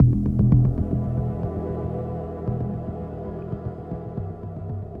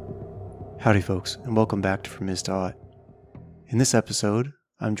Howdy folks, and welcome back to From Is to Ought. In this episode,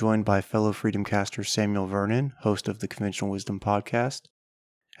 I'm joined by fellow Freedomcaster Samuel Vernon, host of the Conventional Wisdom podcast,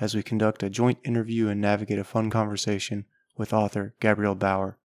 as we conduct a joint interview and navigate a fun conversation with author Gabrielle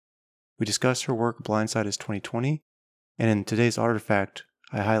Bauer. We discuss her work Blindside is 2020, and in today's artifact,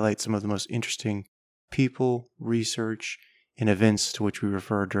 I highlight some of the most interesting people, research, and events to which we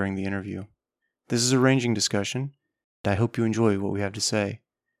refer during the interview. This is a ranging discussion, and I hope you enjoy what we have to say.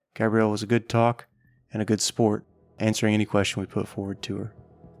 Gabrielle was a good talk and a good sport, answering any question we put forward to her.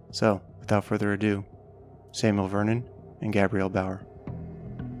 So, without further ado, Samuel Vernon and Gabrielle Bauer.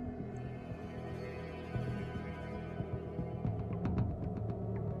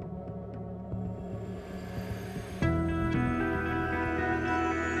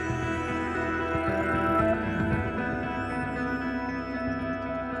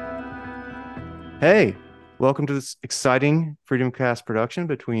 Hey! Welcome to this exciting Freedomcast production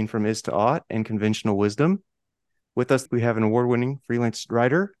between From Is to Ought and Conventional Wisdom. With us, we have an award-winning freelance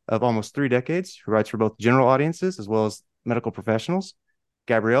writer of almost 3 decades who writes for both general audiences as well as medical professionals.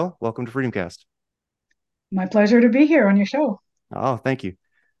 Gabrielle, welcome to Freedomcast. My pleasure to be here on your show. Oh, thank you.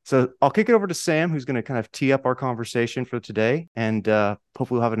 So I'll kick it over to Sam, who's going to kind of tee up our conversation for today, and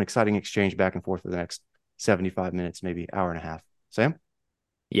hopefully we'll have an exciting exchange back and forth for the next 75 minutes, maybe hour and a half. Sam?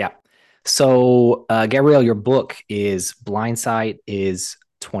 Yeah. So, Gabrielle, your book is Blindside is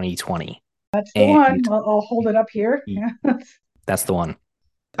 2020. That's the one. I'll hold it up here. That's the one.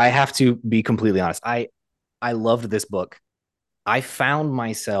 I have to be completely honest. I loved this book. I found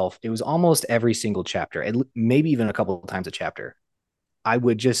myself, it was almost every single chapter, maybe even a couple of times a chapter. I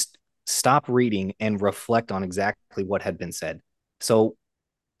would just stop reading and reflect on exactly what had been said. So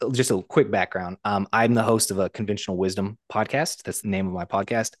just a quick background. I'm the host of a Conventional Wisdom podcast. That's the name of my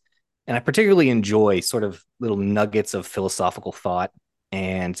podcast. And I particularly enjoy sort of little nuggets of philosophical thought.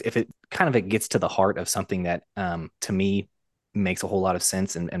 And if it gets to the heart of something that to me makes a whole lot of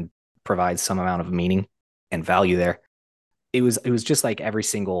sense and provides some amount of meaning and value there, it was just like every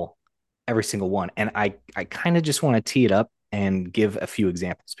single one. And I kind of just want to tee it up and give a few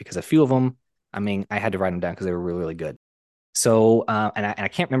examples because a few of them, I mean, I had to write them down because they were really, really good. So, and I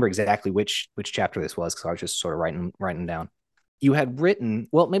can't remember exactly which chapter this was because I was just sort of writing down. You had written,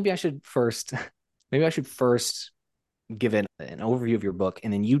 well, maybe I should first give an overview of your book,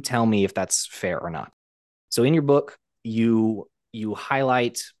 and then you tell me if that's fair or not. So in your book, you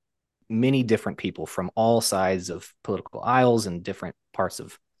highlight many different people from all sides of political aisles and different parts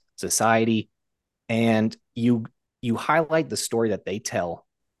of society, and you highlight the story that they tell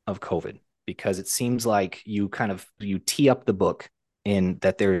of COVID, because it seems like you tee up the book in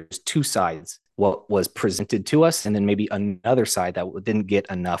that there's two sides, what was presented to us, and then maybe another side that didn't get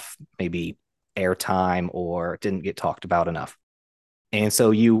enough maybe airtime or didn't get talked about enough. And so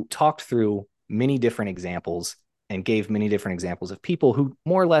you talked through many different examples and gave many different examples of people who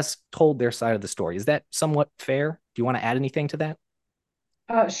more or less told their side of the story. Is that somewhat fair? Do you want to add anything to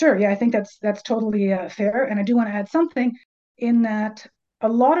that? Sure. Yeah, I think that's totally fair. And I do want to add something in that a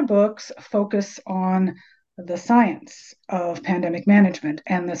lot of books focus on the science of pandemic management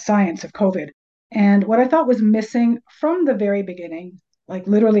and the science of COVID. And what I thought was missing from the very beginning, like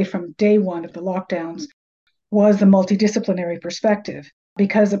literally from day one of the lockdowns, was the multidisciplinary perspective,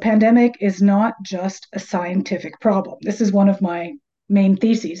 because a pandemic is not just a scientific problem. This is one of my main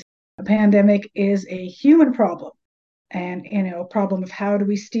theses. A pandemic is a human problem, and a problem of how do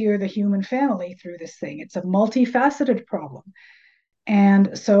we steer the human family through this thing. It's a multifaceted problem.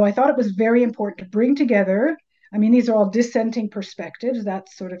 And so I thought it was very important to bring together, I mean, these are all dissenting perspectives.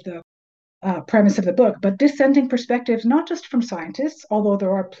 That's sort of the premise of the book, but dissenting perspectives, not just from scientists, although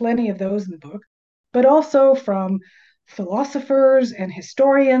there are plenty of those in the book, but also from philosophers and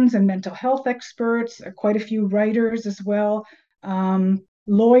historians and mental health experts, quite a few writers as well,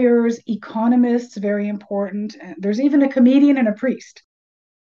 lawyers, economists, very important. And there's even a comedian and a priest,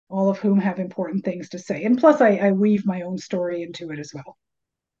 all of whom have important things to say. And plus, I weave my own story into it as well.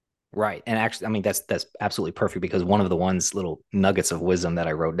 Right. And actually, I mean, that's absolutely perfect, because one of the little nuggets of wisdom that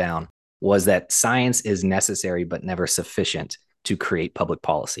I wrote down was that science is necessary but never sufficient to create public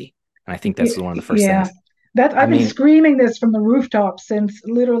policy. And I think that's one of the first things. I've been screaming this from the rooftops since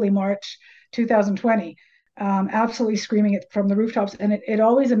literally March 2020, absolutely screaming it from the rooftops. And it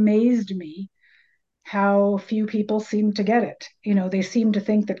always amazed me how few people seem to get it. They seem to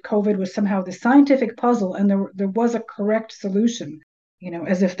think that COVID was somehow the scientific puzzle and there was a correct solution,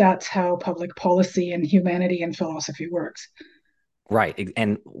 as if that's how public policy and humanity and philosophy works. Right.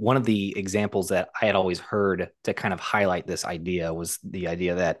 And one of the examples that I had always heard to kind of highlight this idea was the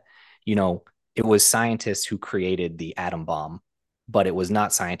idea that, it was scientists who created the atom bomb, but it was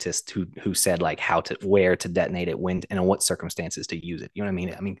not scientists who said like where to detonate it, when, and in what circumstances to use it. You know what I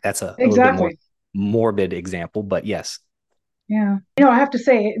mean? I mean, that's a little bit more morbid example, but yes. Yeah. I have to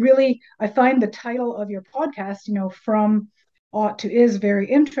say, it really, I find the title of your podcast, from ought to is, very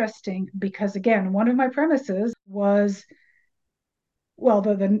interesting, because again, one of my premises was, well,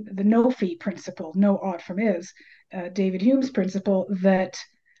 the no fee principle, no ought from is, David Hume's principle, that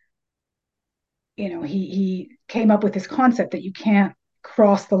he came up with this concept that you can't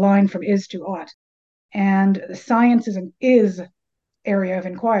cross the line from is to ought. And science is an is area of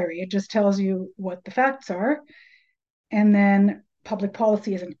inquiry. It just tells you what the facts are. And then public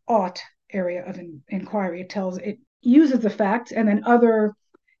policy is an ought area of inquiry. It uses the facts and then other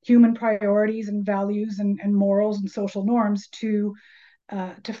human priorities and values and morals and social norms to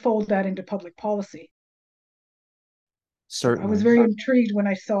fold that into public policy. Certainly. I was very intrigued when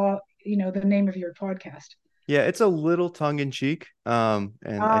I saw, the name of your podcast. Yeah, it's a little tongue in cheek. I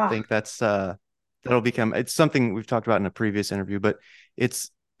think that'll become, it's something we've talked about in a previous interview, but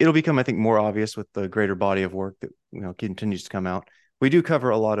it'll become, I think, more obvious with the greater body of work that, continues to come out. We do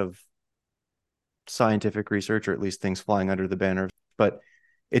cover a lot of scientific research, or at least things flying under the banner, but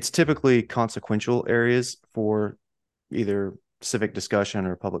it's typically consequential areas for either civic discussion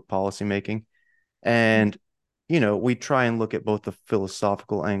or public policy making. And, we try and look at both the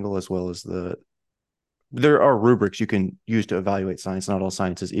philosophical angle as well as there are rubrics you can use to evaluate science. Not all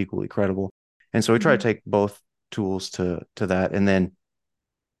science is equally credible. And so we try to take both tools to that. And then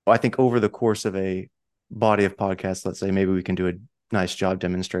I think over the course of a body of podcasts, let's say, maybe we can do a nice job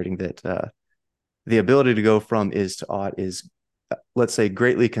demonstrating that the ability to go from is to ought is, let's say,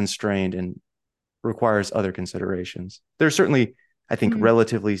 greatly constrained and requires other considerations. There's certainly, I think,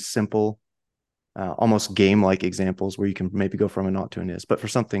 relatively simple, almost game-like examples where you can maybe go from an ought to an is. But for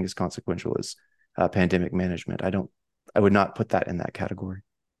something as consequential as pandemic management, I would not put that in that category.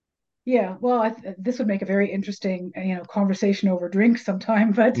 Yeah, well, this would make a very interesting, conversation over drinks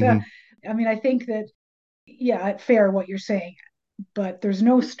sometime. But I mean, I think that, yeah, fair what you're saying, but there's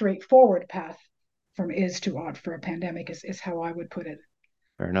no straightforward path from is to ought for a pandemic, is how I would put it.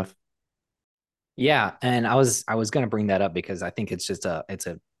 Fair enough. Yeah, and I was going to bring that up because I think it's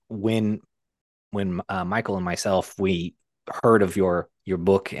a when Michael and myself, we heard of your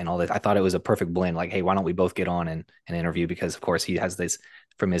book and all this, I thought it was a perfect blend. Like, hey, why don't we both get on and interview? Because of course he has this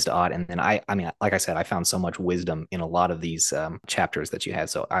from is to ought, and then I mean, like I said, I found so much wisdom in a lot of these chapters that you had,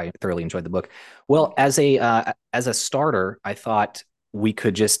 so I thoroughly enjoyed the book. Well, as a starter, I thought we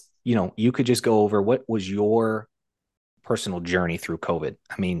could just, you could just go over what was your personal journey through COVID.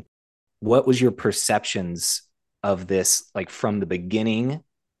 I mean, what was your perceptions of this, like from the beginning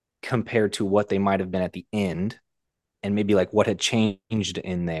compared to what they might have been at the end, and maybe like what had changed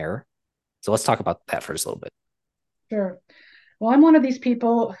in there? So let's talk about that first a little bit. Sure. Well, I'm one of these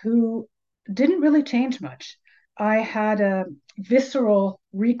people who didn't really change much. I had a visceral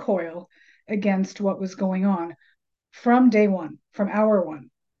recoil against what was going on from day one, from hour one,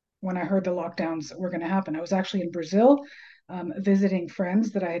 when I heard the lockdowns were going to happen. I was actually in Brazil, visiting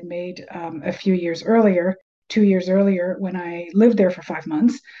friends that I had made a few years earlier, 2 years earlier, when I lived there for 5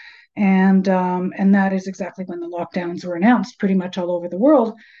 months. And that is exactly when the lockdowns were announced pretty much all over the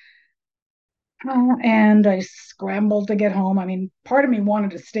world. And I scrambled to get home. I mean, part of me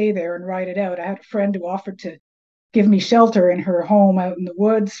wanted to stay there and ride it out. I had a friend who offered to give me shelter in her home out in the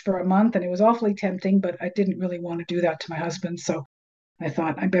woods for a month, and it was awfully tempting, but I didn't really want to do that to my husband. So I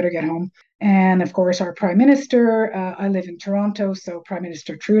thought I better get home. And of course, our prime minister, I live in Toronto, so Prime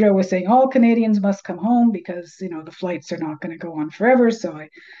Minister Trudeau was saying all Canadians must come home because, the flights are not going to go on forever. So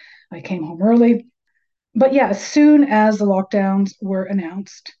I came home early. But yeah, as soon as the lockdowns were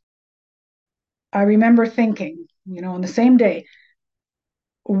announced, I remember thinking, on the same day,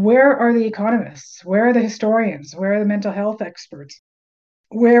 where are the economists? Where are the historians? Where are the mental health experts?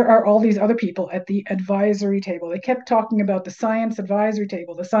 Where are all these other people at the advisory table? They kept talking about the science advisory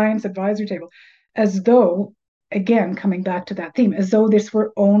table, as though, again, coming back to that theme, as though this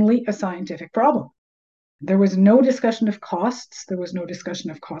were only a scientific problem. There was no discussion of costs. There was no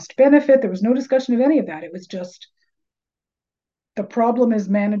discussion of cost benefit. There was no discussion of any of that. It was just, the problem is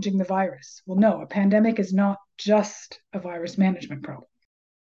managing the virus. Well, no, a pandemic is not just a virus management problem.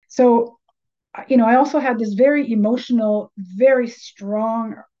 So, I also had this very emotional, very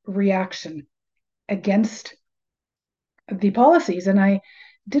strong reaction against the policies. And I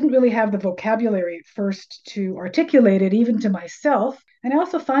didn't really have the vocabulary at first to articulate it, even to myself. And I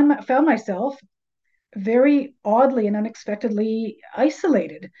also found myself very oddly and unexpectedly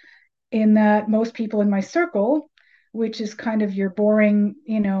isolated, in that most people in my circle which is kind of your boring,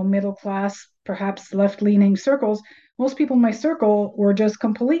 middle class, perhaps left-leaning circles, most people in my circle were just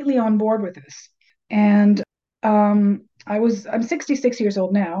completely on board with this. And I'm 66 years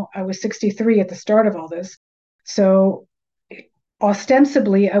old now. I was 63 at the start of all this. So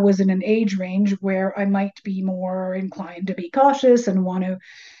ostensibly, I was in an age range where I might be more inclined to be cautious and want to,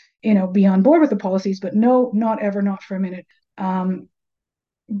 be on board with the policies, but no, not ever, not for a minute.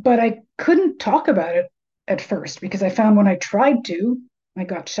 But I couldn't talk about it at first because I found when I tried to, I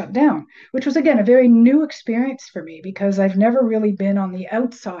got shut down, which was, again, a very new experience for me because I've never really been on the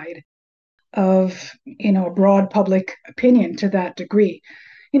outside of, a broad public opinion to that degree.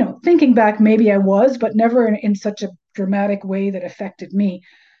 Thinking back, maybe I was, but never in such a dramatic way that affected me.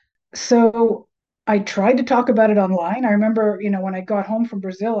 So I tried to talk about it online. I remember, when I got home from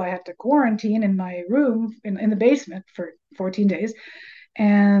Brazil, I had to quarantine in my room in the basement for 14 days.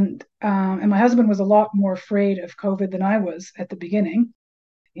 And my husband was a lot more afraid of COVID than I was at the beginning.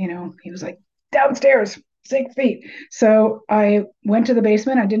 He was like, downstairs, 6 feet. So I went to the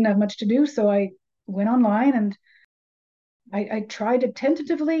basement. I didn't have much to do. So I went online and I tried to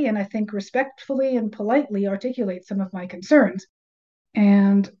tentatively and I think respectfully and politely articulate some of my concerns.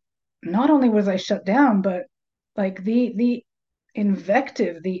 And not only was I shut down, but like the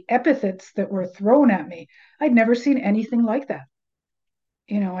invective, the epithets that were thrown at me, I'd never seen anything like that.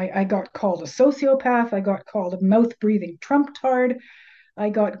 I got called a sociopath. I got called a mouth breathing Trump tard. I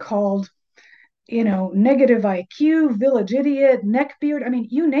got called, negative IQ, village idiot, neckbeard. I mean,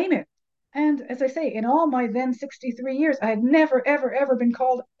 you name it. And as I say, in all my then 63 years, I had never, ever, ever been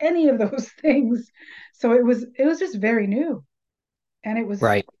called any of those things. So it was just very new. And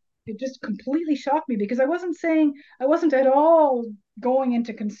Right. it just completely shocked me because I wasn't at all going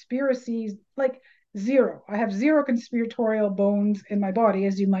into conspiracies, like zero. I have zero conspiratorial bones in my body,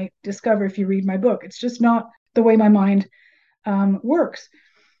 as you might discover if you read my book. It's just not the way my mind works.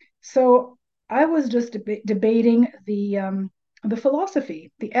 So I was just debating the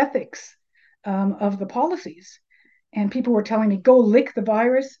philosophy, the ethics of the policies, and people were telling me, "Go lick the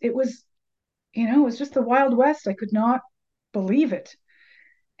virus." It was just the Wild West. I could not believe it.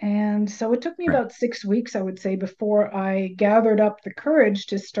 And so it took me Right. about 6 weeks, I would say, before I gathered up the courage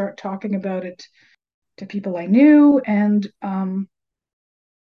to start talking about it to people I knew, and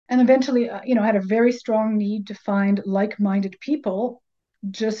eventually, I had a very strong need to find like-minded people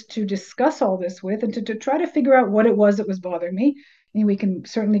just to discuss all this with and to try to figure out what it was that was bothering me. And we can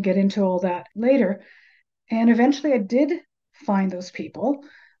certainly get into all that later. And eventually, I did find those people.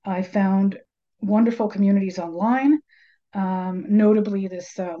 I found wonderful communities online, notably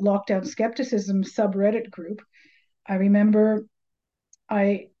this lockdown skepticism subreddit group. I remember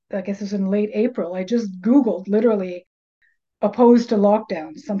I guess it was in late April, I just Googled literally opposed to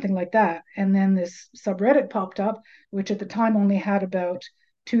lockdown, something like that. And then this subreddit popped up, which at the time only had about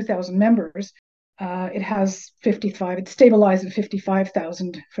 2,000 members. It has 55, it's stabilized at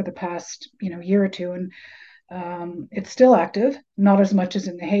 55,000 for the past, year or two. And it's still active, not as much as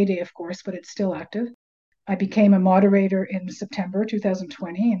in the heyday, of course, but it's still active. I became a moderator in September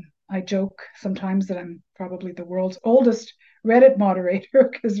 2020, and I joke sometimes that I'm probably the world's oldest Reddit moderator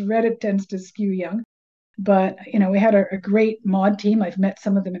because Reddit tends to skew young. But we had a great mod team. I've met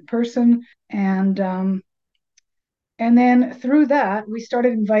some of them in person, and then through that we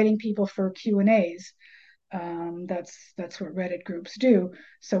started inviting people for Q&As. That's what Reddit groups do.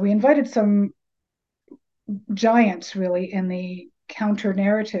 So we invited some giants really in the counter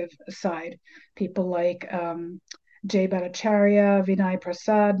narrative side, people like Jay Bhattacharya, Vinay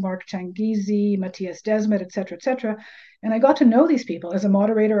Prasad, Mark Changizi, Matthias Desmet, et cetera, et cetera. And I got to know these people. As a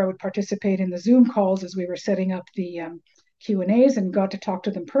moderator, I would participate in the Zoom calls as we were setting up the Q&As and got to talk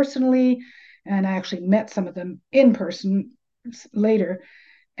to them personally. And I actually met some of them in person later.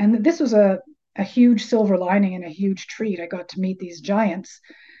 And this was a huge silver lining and a huge treat. I got to meet these giants.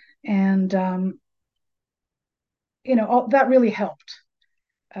 And that really helped.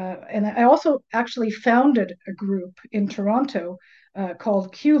 And I also actually founded a group in Toronto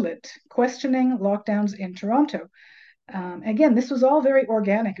called QLIT, Questioning Lockdowns in Toronto. Again, this was all very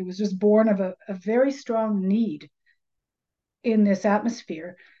organic. It was just born of a very strong need in this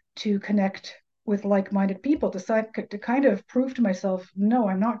atmosphere to connect with like-minded people, to kind of prove to myself, no,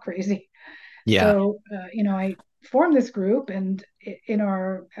 I'm not crazy. Yeah. So, I formed this group, and at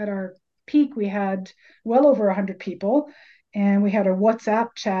our peak, we had well over 100 people, and we had a WhatsApp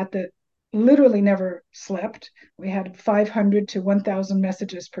chat that literally never slept. We had 500 to 1,000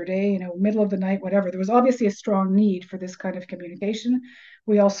 messages per day, middle of the night, whatever. There was obviously a strong need for this kind of communication.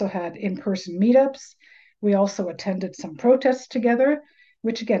 We also had in-person meetups. We also attended some protests together.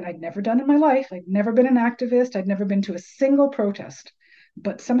 which again, I'd never done in my life. I'd never been an activist. I'd never been to a single protest.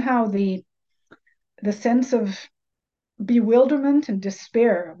 But somehow the sense of bewilderment and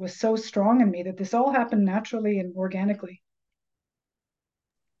despair was so strong in me that this all happened naturally and organically.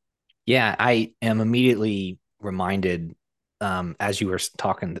 Yeah, I am immediately reminded as you were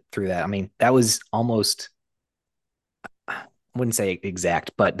talking through that. I mean, that was almost, I wouldn't say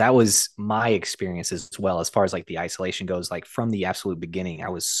exact, but that was my experience as well, as far as like the isolation goes. Like from the absolute beginning, I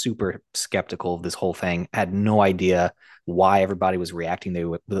was super skeptical of this whole thing. I had no idea why everybody was reacting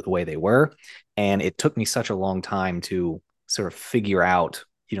the way they were. And it took me such a long time to sort of figure out,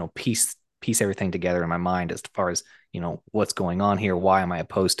 piece everything together in my mind as far as, what's going on here? Why am I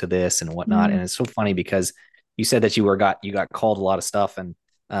opposed to this and whatnot? And it's so funny because you said that you got called a lot of stuff and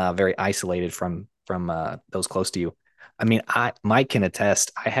very isolated from those close to you. I mean, Mike can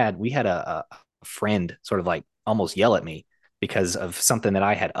attest. We had a friend sort of like almost yell at me because of something that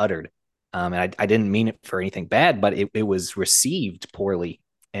I had uttered. And I didn't mean it for anything bad, but it was received poorly.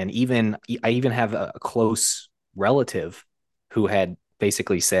 And I even have a close relative who had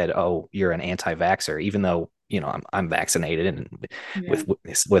basically said, "Oh, you're an anti-vaxxer," even though I'm vaccinated and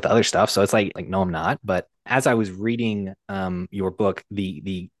with other stuff. So it's like no, I'm not. But as I was reading your book,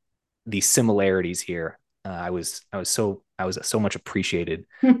 the similarities here, I was so much appreciated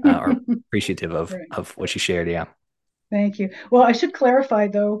or appreciative of Right. of what you shared. Yeah. Thank you. Well, I should clarify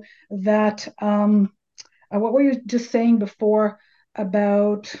though that what were you just saying before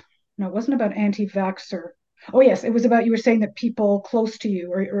about? No, it wasn't about anti-vaxxer. Oh yes, it was about, you were saying that people close to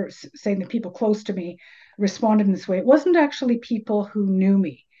you, or saying that people close to me responded in this way. It wasn't actually people who knew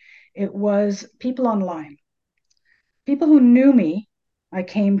me. It was people online. People who knew me, I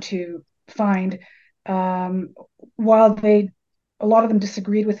came to find, um, while a lot of them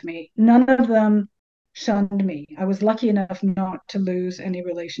disagreed with me, none of them shunned me. I was lucky enough not to lose any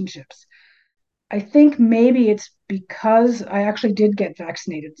relationships. I think maybe it's because I actually did get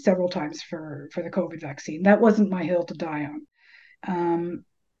vaccinated several times for the COVID vaccine. That wasn't my hill to die on. Um,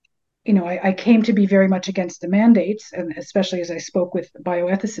 I came to be very much against the mandates, and especially as I spoke with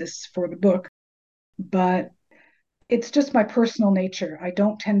bioethicists for the book. But it's just my personal nature. I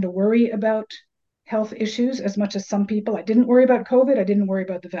don't tend to worry about health issues as much as some people. I didn't worry about COVID. I didn't worry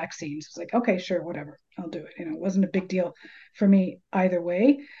about the vaccines. It's like, okay, sure, whatever, I'll do it. It wasn't a big deal for me either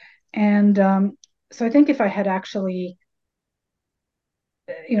way. And so I think if I had actually,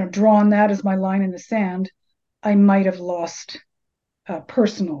 drawn that as my line in the sand, I might have lost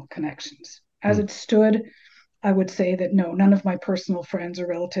personal connections. As it stood, I would say that no, none of my personal friends or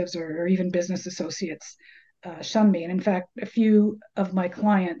relatives or even business associates shunned me. And in fact, a few of my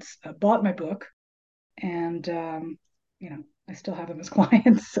clients bought my book, and I still have them as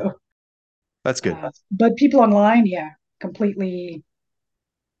clients. So That's good. But people online, yeah, completely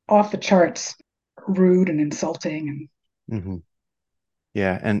off the charts, rude and insulting, and Mm-hmm.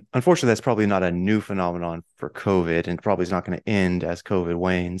 Yeah, and unfortunately, that's probably not a new phenomenon for COVID, and probably is not going to end as COVID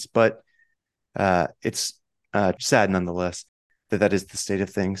wanes. But it's sad nonetheless that is the state of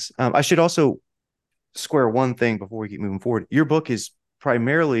things. I should also square one thing before we keep moving forward. Your book is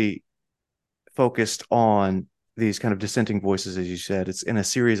primarily focused on these kind of dissenting voices, as you said. It's in a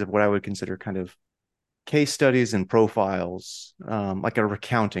series of what I would consider kind of case studies and profiles, like a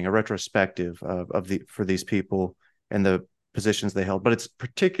recounting, a retrospective for these people and the positions they held. But it's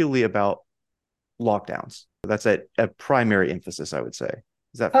particularly about lockdowns. That's a primary emphasis, I would say.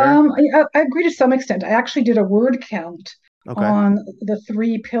 Is that fair? I agree to some extent. I actually did a word count Okay. on the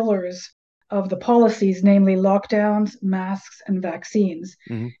three pillars of the policies, namely lockdowns, masks, and vaccines.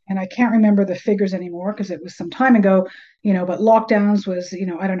 Mm-hmm. And I can't remember the figures anymore because it was some time ago, but lockdowns was,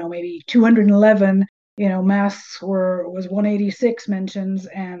 I don't know, maybe 211, masks was 186 mentions,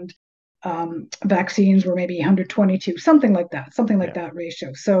 and vaccines were maybe 122, something like that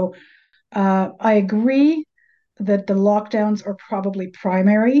ratio. So I agree that the lockdowns are probably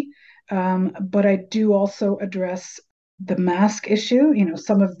primary, but I do also address the mask issue,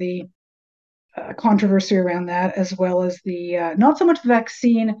 some of the controversy around that, as well as the not so much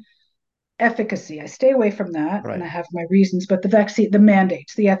vaccine efficacy. I stay away from that, and I have my reasons, but the vaccine, the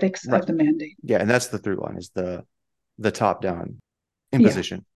mandates, the ethics of the mandate. Yeah, and that's the through line, is the top-down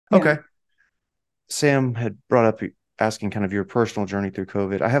imposition. Yeah. Okay. Sam had brought up asking kind of your personal journey through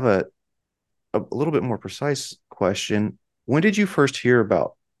COVID. I have a little bit more precise question. When did you first hear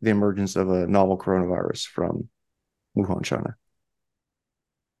about the emergence of a novel coronavirus from Wuhan, China?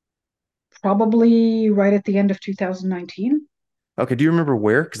 Probably right at the end of 2019. Okay. Do you remember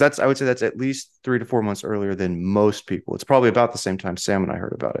where? Because I would say that's at least 3 to 4 months earlier than most people. It's probably about the same time Sam and I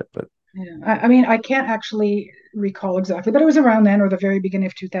heard about it, but Yeah. I mean, I can't actually recall exactly, but it was around then or the very beginning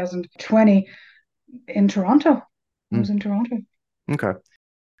of 2020 in Toronto. I was Mm, in Toronto. okay.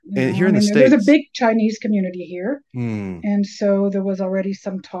 And You here know, I in the mean, there's a States, big Chinese community here, hmm, and so there was already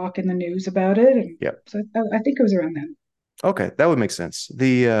some talk in the news about it, and yeah, so I think it was around then. okay, that would make sense.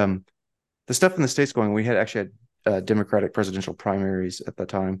 The stuff in the States going, we had actually had Democratic presidential primaries at the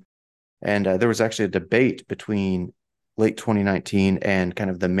time. And there was actually a debate between late 2019 and kind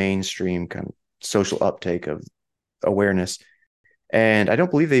of the mainstream kind of social uptake of awareness. And I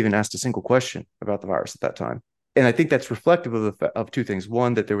don't believe they even asked a single question about the virus at that time. And I think that's reflective of two things.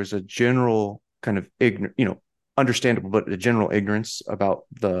 One, that there was a general kind of understandable, but a general ignorance about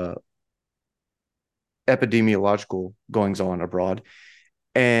the epidemiological goings on abroad,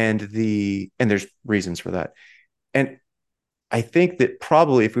 and there's reasons for that. And I think that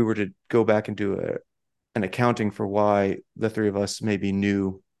probably if we were to go back and do an accounting for why the three of us maybe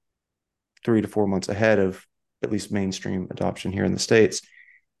knew 3 to 4 months ahead of at least mainstream adoption here in the States,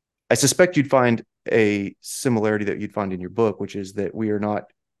 I suspect you'd find a similarity that you'd find in your book, which is that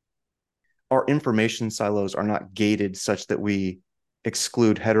our information silos are not gated such that we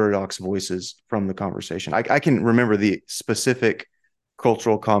exclude heterodox voices from the conversation. I can remember the specific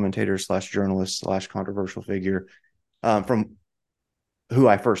cultural commentator slash journalist slash controversial figure from who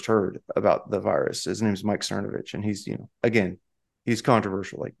I first heard about the virus. His name's Mike Cernovich, and he's, again, he's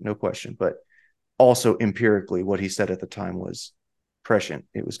controversial, like no question, but also empirically, what he said at the time was prescient.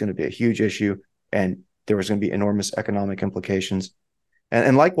 It was going to be a huge issue, and there was going to be enormous economic implications.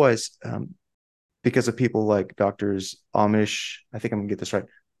 And likewise, because of people like doctors Amish, I think I'm going to get this right,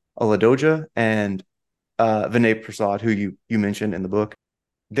 Aladoja and Vinay Prasad, who you mentioned in the book,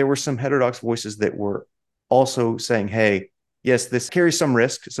 there were some heterodox voices that were also saying, hey, yes, this carries some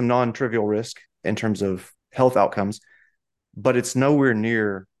risk, some non-trivial risk in terms of health outcomes, but it's nowhere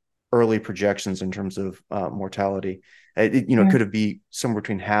near early projections in terms of mortality. It Yeah. could have be somewhere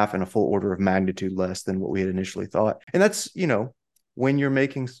between half and a full order of magnitude less than what we had initially thought. And that's, when you're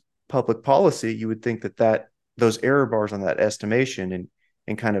making public policy, you would think that those error bars on that estimation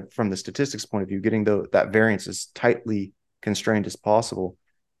and kind of from the statistics point of view, getting that variance as tightly constrained as possible,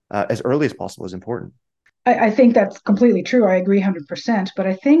 as early as possible, is important. I think that's completely true. I agree 100%. But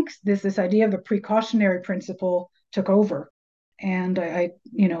I think this idea of the precautionary principle took over. And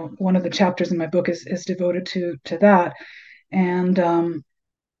one of the chapters in my book is devoted to that. And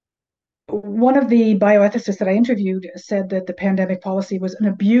one of the bioethicists that I interviewed said that the pandemic policy was an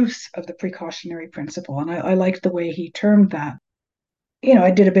abuse of the precautionary principle. And I liked the way he termed that.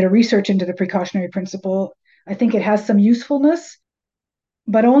 I did a bit of research into the precautionary principle. I think it has some usefulness,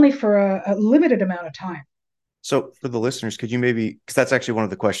 but only for a limited amount of time. So for the listeners, could you maybe, because that's actually one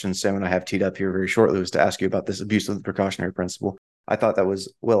of the questions Sam and I have teed up here very shortly, was to ask you about this abuse of the precautionary principle. I thought that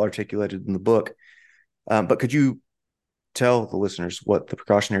was well articulated in the book. But could you tell the listeners what the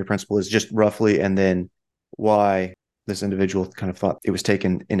precautionary principle is, just roughly, and then why this individual kind of thought it was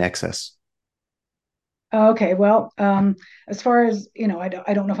taken in excess? Okay, well, as far as, I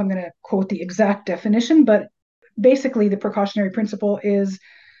don't know if I'm going to quote the exact definition, but basically the precautionary principle is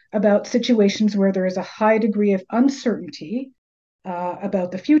about situations where there is a high degree of uncertainty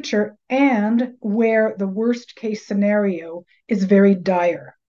about the future and where the worst case scenario is very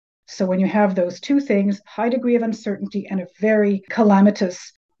dire. So when you have those two things, high degree of uncertainty and a very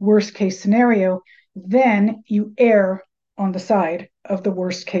calamitous worst case scenario, then you err on the side of the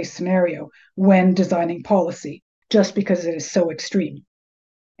worst case scenario when designing policy, just because it is so extreme.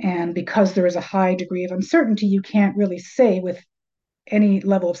 And because there is a high degree of uncertainty, you can't really say with any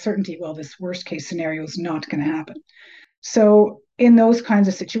level of certainty, well, this worst case scenario is not going to happen. So, in those kinds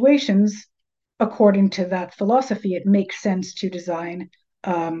of situations, according to that philosophy, it makes sense to design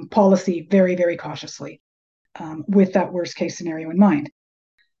policy very, very cautiously with that worst case scenario in mind.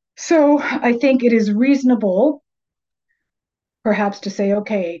 So, I think it is reasonable, perhaps, to say,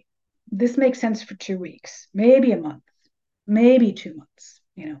 okay, this makes sense for 2 weeks, maybe a month, maybe 2 months,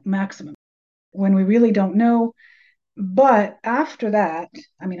 maximum, when we really don't know. But after that,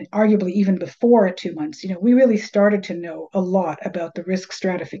 I mean, arguably even before 2 months, we really started to know a lot about the risk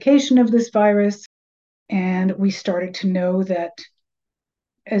stratification of this virus. And we started to know that,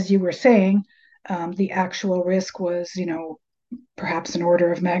 as you were saying, the actual risk was, perhaps an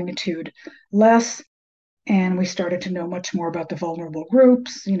order of magnitude less. And we started to know much more about the vulnerable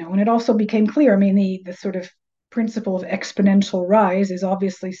groups, and it also became clear. I mean, the sort of principle of exponential rise is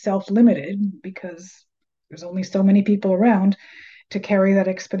obviously self-limited because there's only so many people around to carry that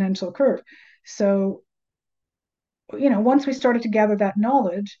exponential curve. So, once we started to gather that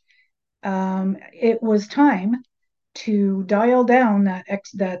knowledge, it was time to dial down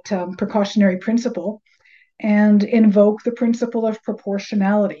that precautionary principle and invoke the principle of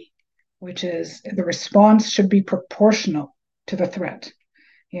proportionality, which is the response should be proportional to the threat,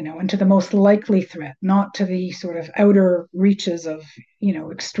 and to the most likely threat, not to the sort of outer reaches of,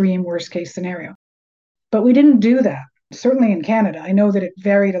 extreme worst case scenario. But we didn't do that. Certainly in Canada. I know that it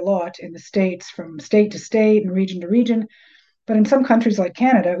varied a lot in the States from state to state and region to region. But in some countries like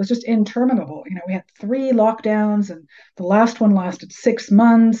Canada, it was just interminable. We had 3 lockdowns, and the last one lasted 6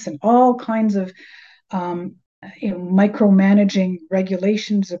 months, and all kinds of micromanaging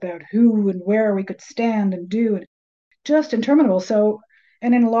regulations about who and where we could stand and do, and just interminable. So,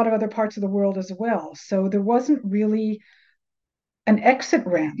 and in a lot of other parts of the world as well. So there wasn't really an exit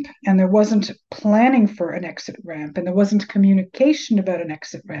ramp, and there wasn't planning for an exit ramp, and there wasn't communication about an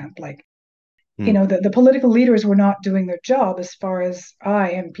exit ramp. Like, the political leaders were not doing their job as far as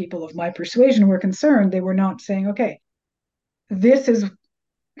I and people of my persuasion were concerned. They were not saying, okay, this is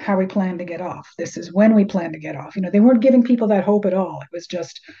how we plan to get off. This is when we plan to get off. They weren't giving people that hope at all. It was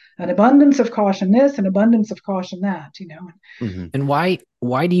just an abundance of caution this, an abundance of caution that, Mm-hmm. And why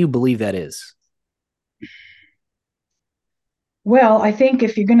do you believe that is? Well, I think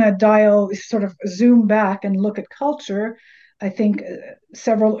if you're going to sort of zoom back and look at culture, I think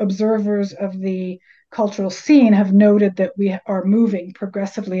several observers of the cultural scene have noted that we are moving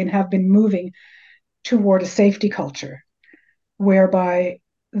progressively and have been moving toward a safety culture, whereby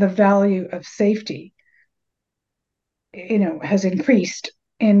the value of safety, has increased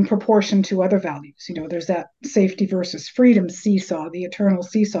in proportion to other values. There's that safety versus freedom seesaw, the eternal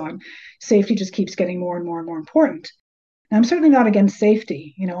seesaw, and safety just keeps getting more and more and more important. I'm certainly not against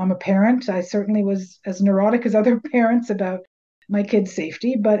safety. I'm a parent. I certainly was as neurotic as other parents about my kids'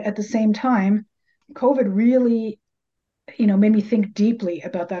 safety. But at the same time, COVID really, made me think deeply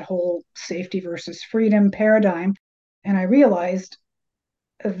about that whole safety versus freedom paradigm. And I realized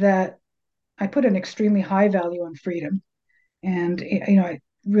that I put an extremely high value on freedom. And, I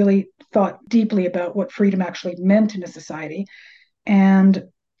really thought deeply about what freedom actually meant in a society. And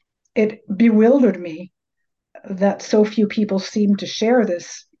it bewildered me that so few people seem to share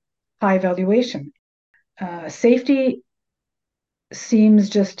this high valuation. Safety seems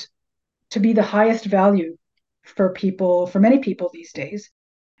just to be the highest value for people, for many people these days.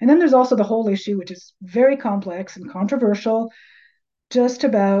 And then there's also the whole issue, which is very complex and controversial, just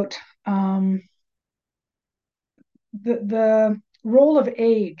about the role of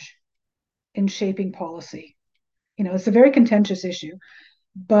age in shaping policy. It's a very contentious issue,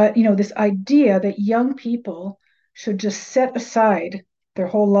 but this idea that young people should just set aside their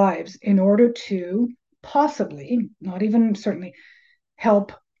whole lives in order to possibly, not even certainly,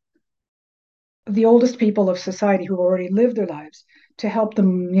 help the oldest people of society who already lived their lives, to help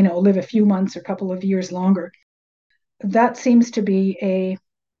them, live a few months or a couple of years longer. That seems to be a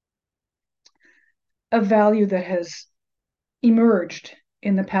value that has emerged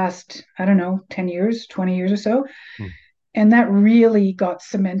in the past, I don't know, 10 years, 20 years or so. And that really got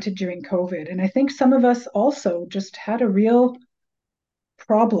cemented during COVID. And I think some of us also just had a real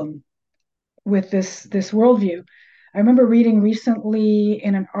problem with this worldview. I remember reading recently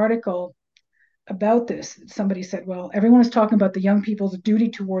in an article about this. Somebody said, well, everyone was talking about the young people's duty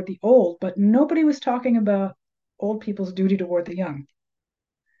toward the old, but nobody was talking about old people's duty toward the young,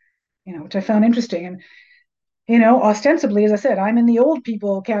 which I found interesting. And, ostensibly, as I said, I'm in the old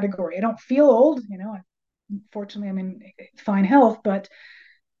people category. I don't feel old, fortunately, I'm in fine health, but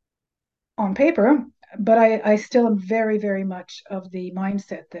on paper, but I still am very, very much of the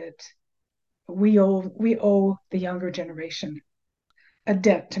mindset that we owe the younger generation a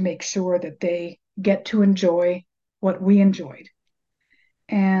debt to make sure that they get to enjoy what we enjoyed.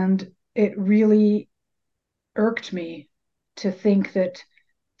 And it really irked me to think that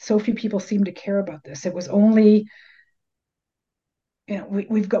so few people seem to care about this. It was only,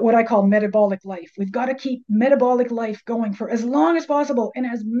 we've got what I call metabolic life. We've got to keep metabolic life going for as long as possible and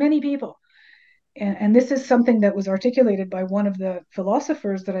as many people. And this is something that was articulated by one of the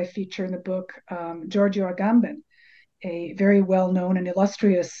philosophers that I feature in the book, Giorgio Agamben, a very well-known and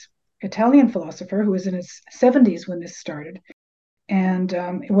illustrious Italian philosopher who was in his 70s when this started. And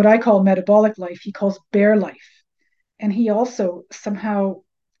what I call metabolic life, he calls bare life. And he also somehow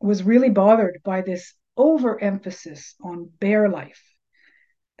was really bothered by this overemphasis on bare life,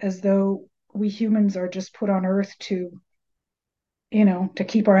 as though we humans are just put on Earth to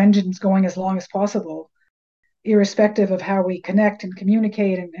keep our engines going as long as possible, irrespective of how we connect and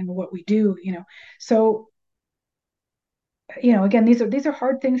communicate and what we do. So again, these are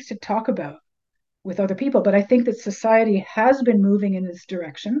hard things to talk about with other people, but I think that society has been moving in this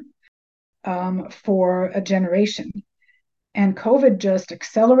direction. for a generation. And COVID just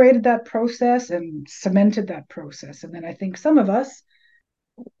accelerated that process and cemented that process. And then I think some of us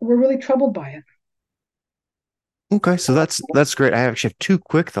were really troubled by it. Okay, so that's great. I actually have two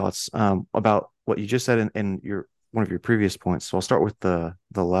quick thoughts about what you just said in your one of your previous points. So I'll start with the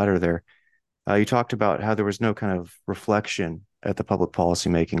latter there. You talked about how there was no kind of reflection at the public policy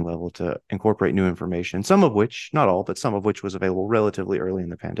making level to incorporate new information, some of which, not all, but some of which was available relatively early in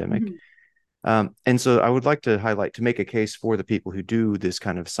the pandemic. Mm-hmm. And so I would like to highlight to make a case for the people who do this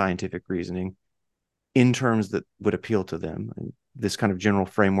kind of scientific reasoning in terms that would appeal to them, and this kind of general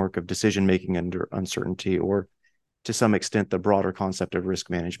framework of decision making under uncertainty, or to some extent, the broader concept of risk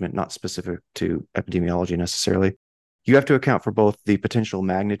management, not specific to epidemiology necessarily. You have to account for both the potential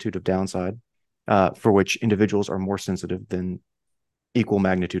magnitude of downside, for which individuals are more sensitive than equal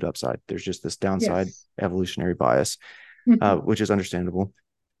magnitude upside. There's just this downside evolutionary bias, which is understandable.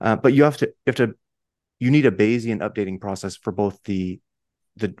 But you need a Bayesian updating process for both the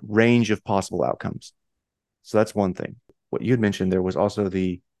range of possible outcomes. So that's one thing. What you had mentioned there was also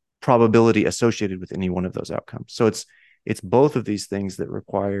the probability associated with any one of those outcomes. So it's both of these things that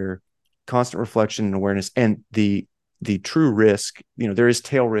require constant reflection and awareness, and the true risk. There is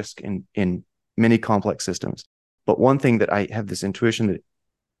tail risk in many complex systems, but one thing that I have this intuition that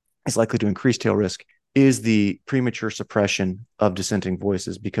is likely to increase tail risk is the premature suppression of dissenting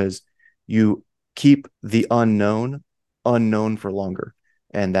voices, because you keep the unknown for longer,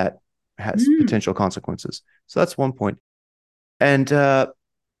 and that has potential consequences. So that's one point. And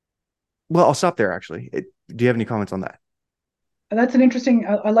well, I'll stop there, actually. Do you have any comments on that? That's an interesting,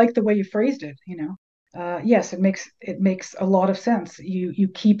 I like the way you phrased it, yes, it makes a lot of sense. You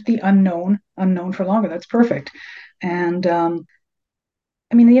keep the unknown for longer. That's perfect. And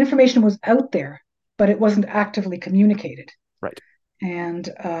I mean, the information was out there, but it wasn't actively communicated. Right. And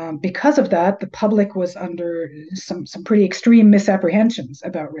because of that, the public was under some pretty extreme misapprehensions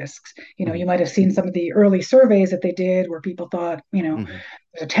about risks. You might have seen some of the early surveys that they did where people thought, there's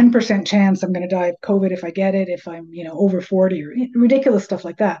a 10% chance I'm going to die of COVID if I get it, if I'm, over 40, or ridiculous stuff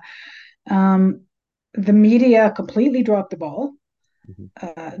like that. The media completely dropped the ball.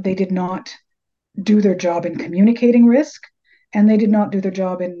 They did not do their job in communicating risk, and they did not do their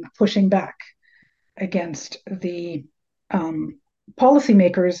job in pushing back against the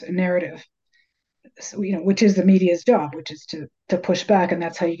policymakers' narrative, which is the media's job, which is to push back, and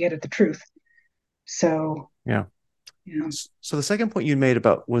that's how you get at the truth. So yeah. So the second point you made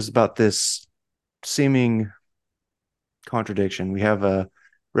was about this seeming contradiction. We have a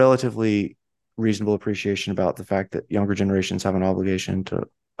relatively reasonable appreciation about the fact that younger generations have an obligation to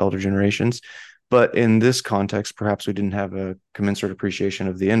elder generations, but in this context, perhaps we didn't have a commensurate appreciation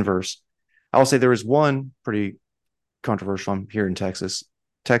of the inverse. I'll say there was one pretty controversial, I'm here in Texas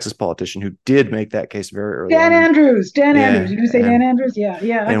politician who did make that case very early. Dan Andrews. You say Dan Andrews? Yeah.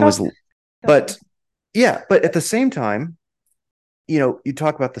 But at the same time, you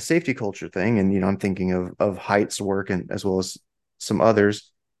talk about the safety culture thing, and I'm thinking of Haidt's work, and as well as some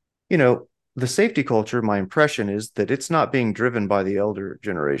others. The safety culture, my impression is that it's not being driven by the elder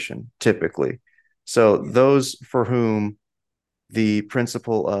generation typically. So those for whom the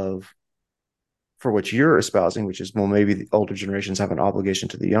principle for which you're espousing, which is, well, maybe the older generations have an obligation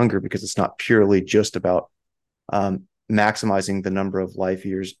to the younger, because it's not purely just about maximizing the number of life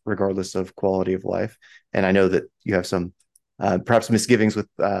years regardless of quality of life. And I know that you have some perhaps misgivings with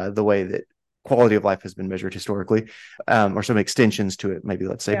the way that quality of life has been measured historically, or some extensions to it, maybe,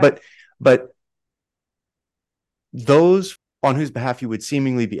 let's say. But those on whose behalf you would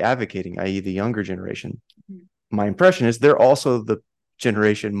seemingly be advocating, i.e. the younger generation, my impression is they're also the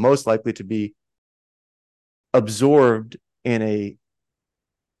generation most likely to be absorbed in a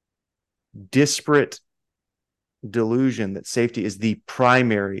disparate delusion that safety is the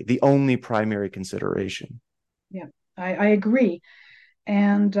only primary consideration. Yeah, I agree.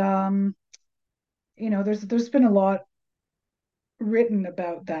 And, there's been a lot written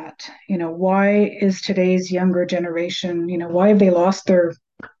about that. Why is today's younger generation, why have they lost their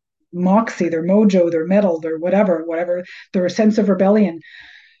moxie, their mojo, their mettle, their whatever, their sense of rebellion?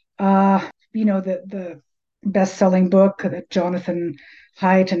 The best-selling book that Jonathan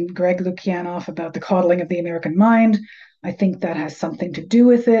Haidt and Greg Lukianoff about the coddling of the American mind, I think that has something to do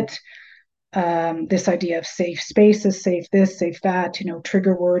with it. This idea of safe spaces, safe this, safe that,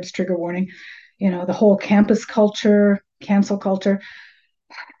 trigger words, trigger warning, the whole campus culture, cancel culture.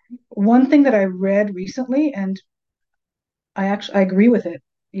 One thing that I read recently, and I agree with it,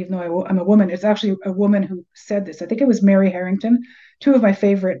 even though I'm a woman, it's actually a woman who said this. I think it was Mary Harrington, two of my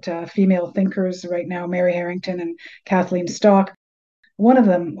favorite female thinkers right now, Mary Harrington and Kathleen Stock. one of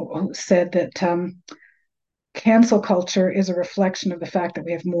them said that cancel culture is a reflection of the fact that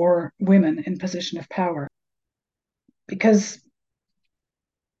we have more women in position of power, because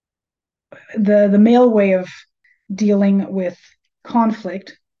the male way of dealing with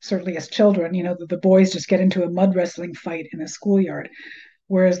conflict, certainly as children, the boys just get into a mud wrestling fight in a schoolyard,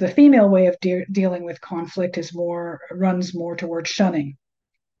 whereas the female way of dealing with conflict runs more towards shunning.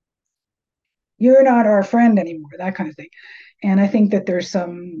 You're not our friend anymore, that kind of thing. And I think that there's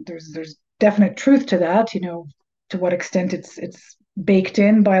definite truth to that. To what extent it's baked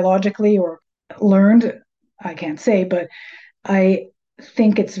in biologically or learned, I can't say, but I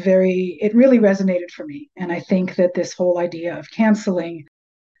think it really resonated for me. And I think that this whole idea of canceling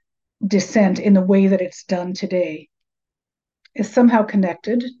dissent in the way that it's done today is somehow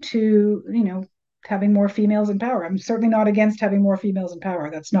connected to, having more females in power. I'm certainly not against having more females in power.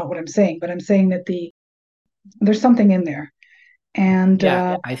 That's not what I'm saying, but I'm saying that there's something in there. And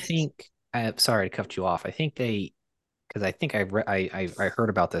I think, sorry to cut you off. I think because I think I heard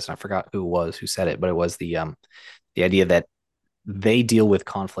about this and I forgot who said it, but it was the idea that they deal with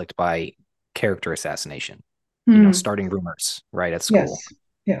conflict by character assassination, starting rumors right at school.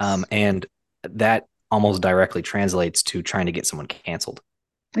 Yes. And that almost directly translates to trying to get someone canceled.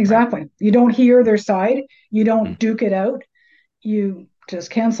 Exactly. Right? You don't hear their side. You don't duke it out. You just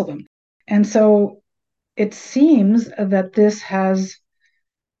cancel them. And so it seems that this has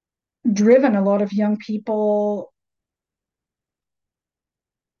driven a lot of young people,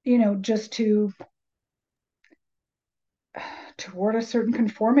 just toward a certain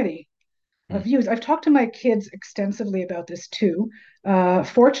conformity of views. I've talked to my kids extensively about this too.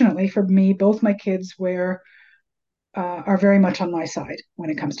 Fortunately for me, both my kids are very much on my side when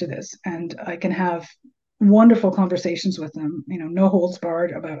it comes to this, and I can have wonderful conversations with them, no holds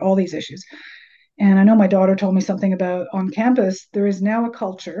barred about all these issues. And I know my daughter told me something about on campus, there is now a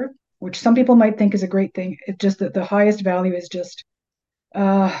culture, which some people might think is a great thing. It's just that the highest value is just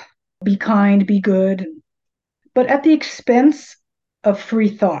be kind, be good, but at the expense of free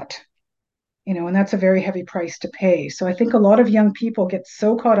thought, and that's a very heavy price to pay. So I think a lot of young people get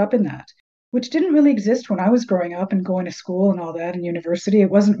so caught up in that, which didn't really exist when I was growing up and going to school and all that and university. It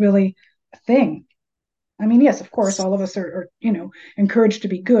wasn't really a thing. I mean, yes, of course, all of us are encouraged to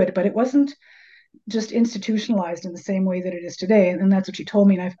be good, but it wasn't just institutionalized in the same way that it is today. And that's what she told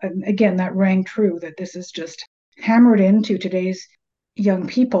me. And again, that rang true, that this is just hammered into today's young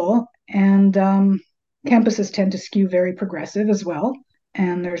people. And campuses tend to skew very progressive as well.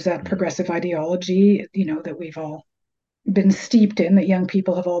 And there's that progressive ideology, that we've all been steeped in, that young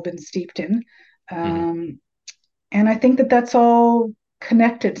people have all been steeped in. And I think that that's all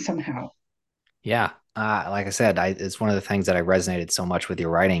connected somehow. Yeah. Like I said, it's one of the things that I resonated so much with your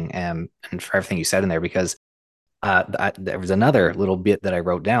writing and for everything you said in there, because there was another little bit that I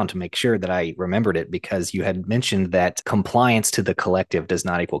wrote down to make sure that I remembered it, because you had mentioned that compliance to the collective does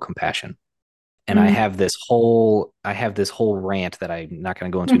not equal compassion. And I have this whole rant that I'm not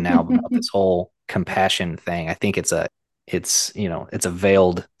going to go into now about this whole compassion thing. I think it's a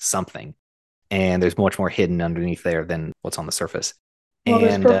veiled something, and there's much more hidden underneath there than what's on the surface. Well,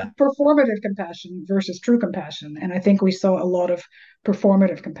 there's performative compassion versus true compassion. And I think we saw a lot of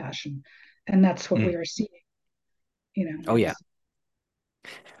performative compassion, and that's what we are seeing, Oh, yeah.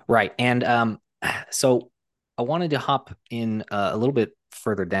 Right. And so I wanted to hop in a little bit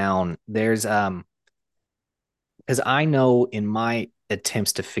further down. There's because I know in my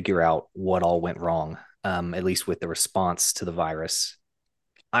attempts to figure out what all went wrong, at least with the response to the virus,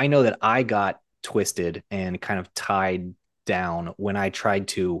 I know that I got twisted and kind of tied down when I tried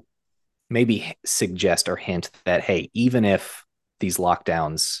to maybe suggest or hint that, hey, even if these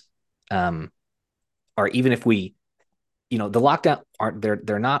lockdowns or even if we, the lockdown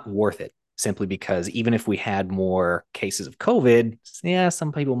they're not worth it, simply because even if we had more cases of COVID, yeah,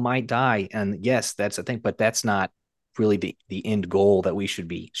 some people might die. And yes, that's a thing, but that's not really the end goal that we should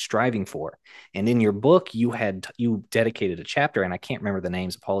be striving for. And in your book, you dedicated a chapter, and I can't remember the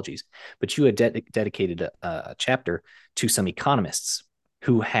names, apologies, but you had dedicated a chapter to some economists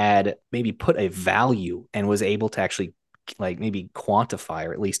who had maybe put a value and was able to actually like maybe quantify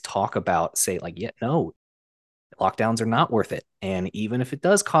or at least talk about, say like, yeah, no, lockdowns are not worth it. And even if it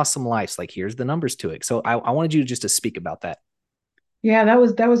does cost some lives, like here's the numbers to it. So I wanted you just to speak about that. Yeah, that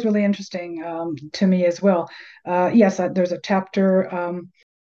was really interesting to me as well. Yes, there's a chapter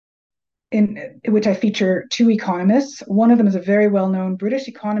in which I feature two economists. One of them is a very well-known British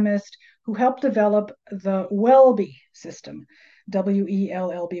economist who helped develop the Wellby system,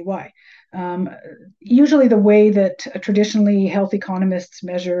 Wellby. Usually the way that traditionally health economists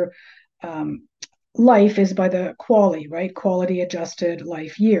measure life is by the QALY, right? Quality adjusted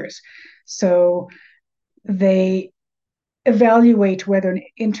life years. So they evaluate whether an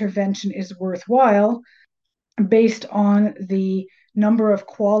intervention is worthwhile based on the number of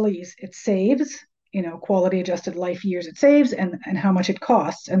QALYs it saves, quality adjusted life years it saves, and how much it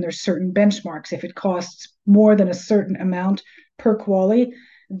costs. And there's certain benchmarks. If it costs more than a certain amount per QALY,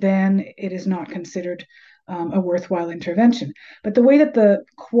 then it is not considered a worthwhile intervention. But the way that the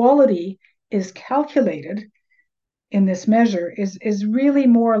quality is calculated in this measure is really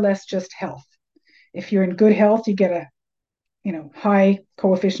more or less just health. If you're in good health, you get a high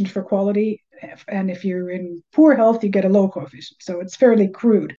coefficient for quality, and if you're in poor health, you get a low coefficient. So it's fairly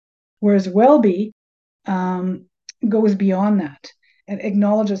crude. Whereas WellBe goes beyond that and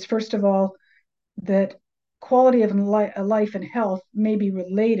acknowledges, first of all, that quality of life and health may be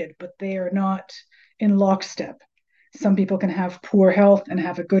related, but they are not in lockstep. Some people can have poor health and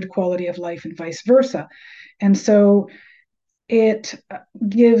have a good quality of life, and vice versa. And so it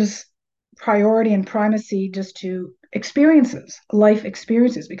gives priority and primacy just to experiences, life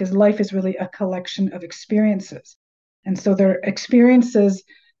experiences, because life is really a collection of experiences. And so there are experiences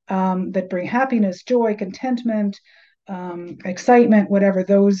that bring happiness, joy, contentment, excitement, whatever,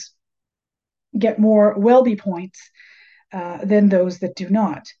 those get more WellBe points than those that do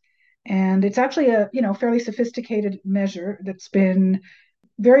not. And it's actually a fairly sophisticated measure that's been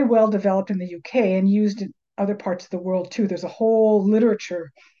very well developed in the UK and used in other parts of the world too. There's a whole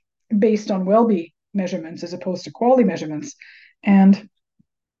literature based on WellBe measurements as opposed to quality measurements. And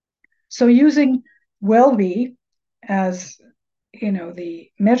so using WellBe as the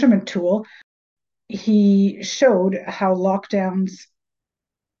measurement tool, he showed how lockdowns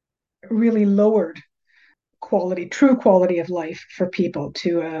really lowered true quality of life for people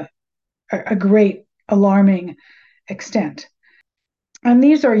to a great alarming extent. And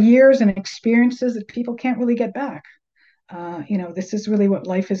these are years and experiences that people can't really get back. This is really what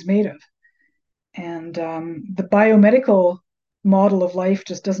life is made of. And the biomedical model of life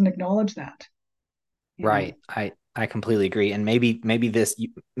just doesn't acknowledge that. Right. I completely agree. And maybe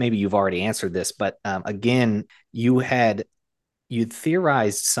you've already answered this, but again, you'd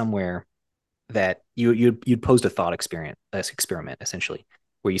theorized somewhere that you'd posed a thought experiment essentially,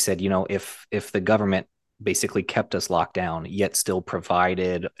 where you said, if the government basically kept us locked down, yet still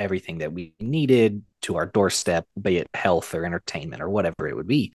provided everything that we needed to our doorstep, be it health or entertainment or whatever it would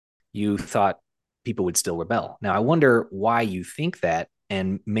be, you thought people would still rebel. Now, I wonder why you think that,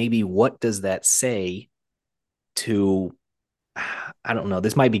 and maybe what does that say to, I don't know,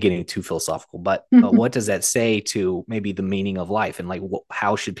 this might be getting too philosophical, but what does that say to maybe the meaning of life, and like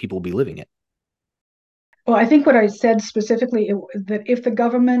how should people be living it? Well, I think what I said specifically, that if the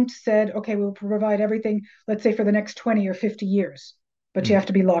government said, okay, we'll provide everything, let's say for the next 20 or 50 years, but you have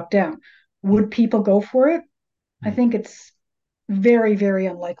to be locked down, would people go for it? I think it's very, very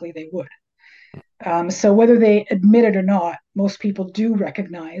unlikely they would. So whether they admit it or not, most people do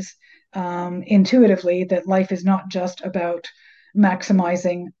recognize intuitively that life is not just about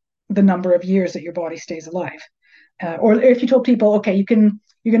maximizing the number of years that your body stays alive. Or if you told people, okay, you're going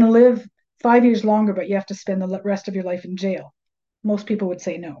to live 5 years longer, but you have to spend the rest of your life in jail, most people would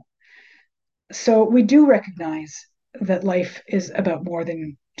say no. So we do recognize that life is about more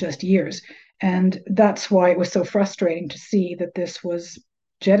than just years. And that's why it was so frustrating to see that this was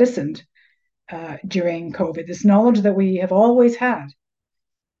jettisoned during COVID, this knowledge that we have always had.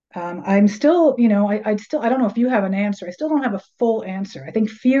 I'm still, I don't know if you have an answer. I still don't have a full answer. I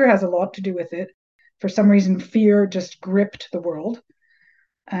think fear has a lot to do with it. For some reason, fear just gripped the world.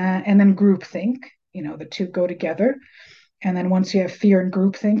 And then groupthink, the two go together. And then once you have fear and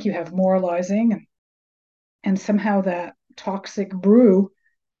groupthink, you have moralizing. And somehow that toxic brew,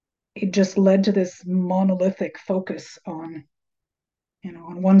 it just led to this monolithic focus on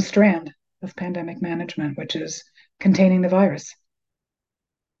one strand of pandemic management, which is containing the virus.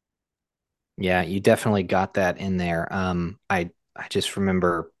 Yeah, you definitely got that in there. I just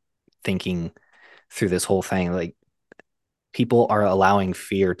remember thinking through this whole thing, like people are allowing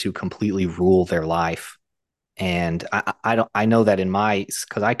fear to completely rule their life. And I know that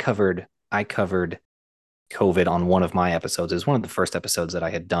because I covered COVID on one of my episodes. It was one of the first episodes that I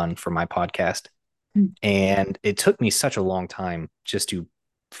had done for my podcast. And it took me such a long time just to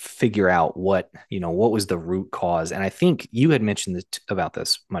figure out what was the root cause. And I think you had mentioned about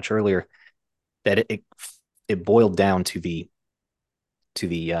this much earlier, that it boiled down to the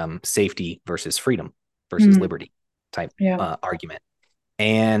safety versus freedom versus liberty type argument.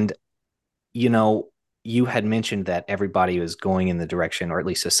 And you had mentioned that everybody was going in the direction, or at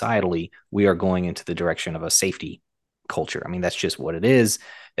least societally, we are going into the direction of a safety culture. I mean, that's just what it is.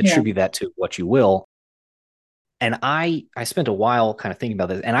 Yeah. Attribute that to what you will. And I spent a while kind of thinking about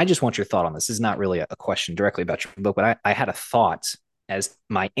this, and I just want your thought on this. This is not really a question directly about your book, but I had a thought as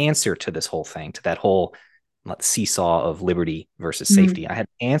my answer to this whole thing, to that whole seesaw of liberty versus safety. I had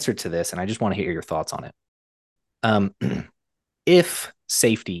an answer to this, and I just want to hear your thoughts on it. If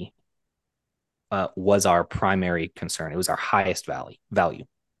safety was our primary concern, it was our highest value,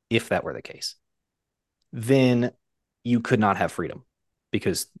 if that were the case, then you could not have freedom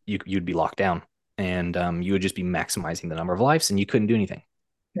because you'd be locked down, and you would just be maximizing the number of lives and you couldn't do anything.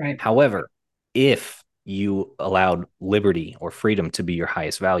 Right. However, if you allowed liberty or freedom to be your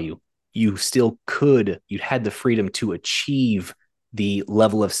highest value, you still you'd had the freedom to achieve the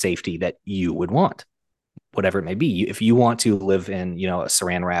level of safety that you would want, whatever it may be. If you want to live in, a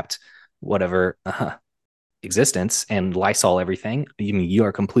saran wrapped, whatever existence and Lysol everything, you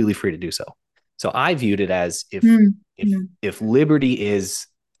are completely free to do so. So I viewed it as if liberty is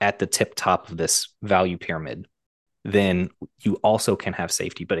at the tip top of this value pyramid, then you also can have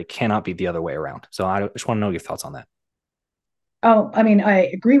safety, but it cannot be the other way around. So I just want to know your thoughts on that. Oh, I mean, I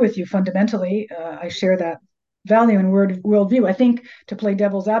agree with you fundamentally. I share that value and worldview. I think, to play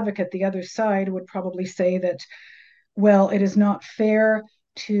devil's advocate, the other side would probably say that, well, it is not fair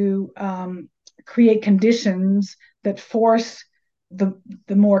to create conditions that force the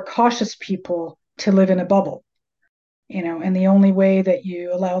more cautious people to live in a bubble. And the only way that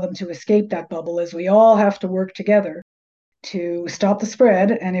you allow them to escape that bubble is we all have to work together to stop the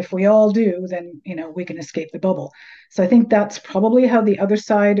spread. And if we all do, then, we can escape the bubble. So I think that's probably how the other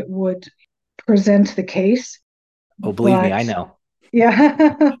side would present the case. Oh, believe me, I know. Yeah.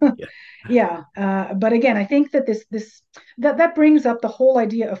 Yeah. But again, I think that that brings up the whole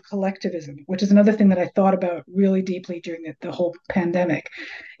idea of collectivism, which is another thing that I thought about really deeply during the whole pandemic.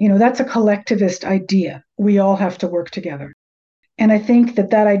 That's a collectivist idea. We all have to work together. And I think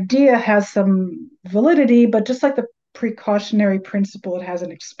that idea has some validity, but just like the precautionary principle, it has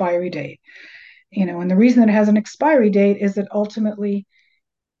an expiry date. And the reason that it has an expiry date is that ultimately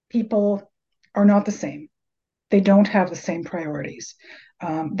people are not the same. They don't have the same priorities.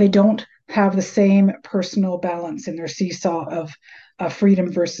 They don't have the same personal balance in their seesaw of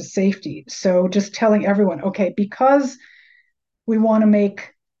freedom versus safety. So just telling everyone, okay, because we want to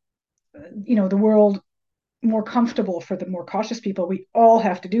make the world more comfortable for the more cautious people, we all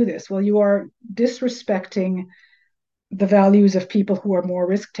have to do this. Well, you are disrespecting the values of people who are more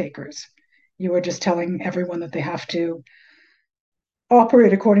risk takers. You are just telling everyone that they have to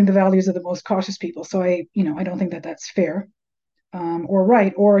operate according to the values of the most cautious people. So I don't think that that's fair, or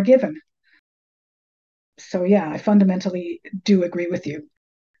right, or a given. So yeah, I fundamentally do agree with you.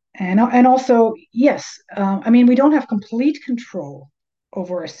 And also, yes, I mean, we don't have complete control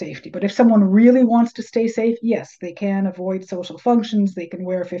over our safety, but if someone really wants to stay safe, yes, they can avoid social functions. They can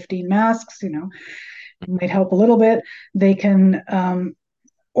wear 15 masks, it might help a little bit. They can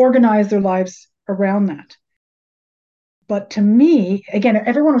organize their lives around that. But to me, again,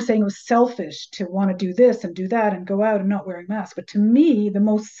 everyone was saying it was selfish to want to do this and do that and go out and not wearing masks. But to me, the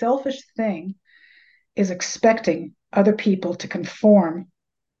most selfish thing is expecting other people to conform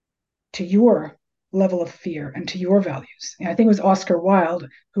to your level of fear and to your values. And I think it was Oscar Wilde,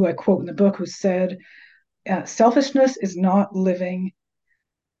 who I quote in the book, who said, selfishness is not living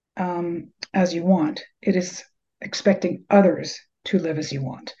as you want. It is expecting others to live as you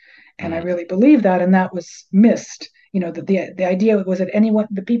want. And I really believe that, and that was missed. That the idea was that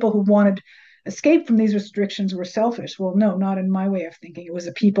the people who wanted escape from these restrictions were selfish. Well, no, not in my way of thinking. It was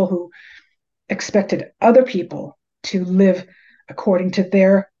the people who expected other people to live according to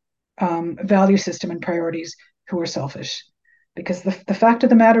their value system and priorities who are selfish. Because the fact of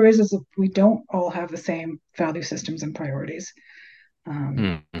the matter is that we don't all have the same value systems and priorities.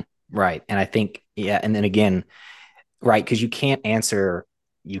 Right. And I think, and then again, right, because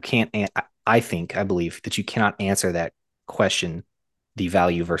I believe that you cannot answer that question, the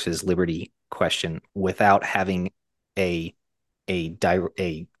value versus liberty question, without having a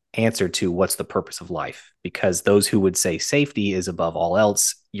answer to what's the purpose of life. Because those who would say safety is above all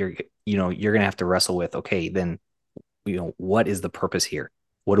else, you're going to have to wrestle with, okay, then, what is the purpose here?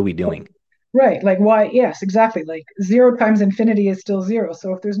 What are we doing? Right. Like, why? Yes, exactly. Like 0 times infinity is still 0.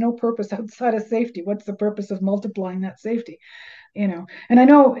 So if there's no purpose outside of safety, what's the purpose of multiplying that safety? And I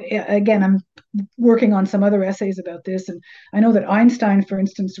know, again, I'm working on some other essays about this. And I know that Einstein, for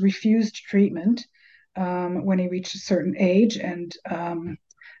instance, refused treatment when he reached a certain age, and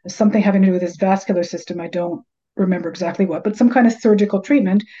something having to do with his vascular system. I don't remember exactly what, but some kind of surgical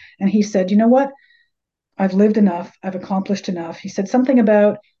treatment. And he said, you know what? I've lived enough. I've accomplished enough. He said something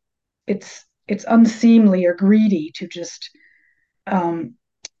about it's it's unseemly or greedy to just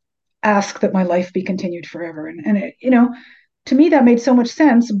ask that my life be continued forever. And it, to me, that made so much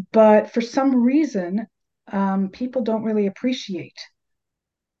sense. But for some reason, people don't really appreciate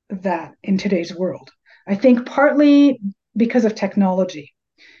that in today's world. I think partly because of technology.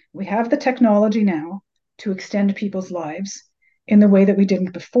 We have the technology now to extend people's lives in the way that we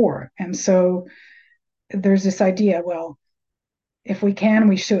didn't before. And so there's this idea, well, if we can,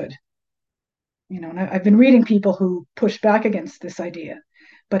 we should. And I've been reading people who push back against this idea,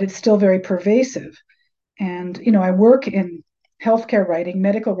 but it's still very pervasive. And, I work in healthcare writing,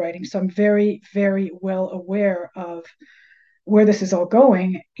 medical writing, so I'm very, very well aware of where this is all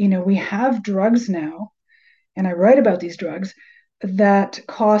going. We have drugs now, and I write about these drugs that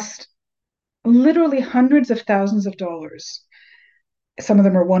cost literally hundreds of thousands of dollars. Some of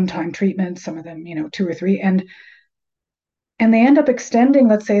them are one-time treatments, some of them, two or three, and they end up extending,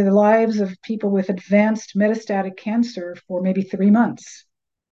 let's say, the lives of people with advanced metastatic cancer for maybe 3 months.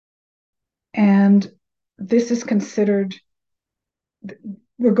 And this is considered,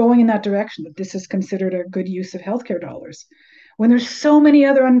 we're going in that direction, that this is considered a good use of healthcare dollars. When there's so many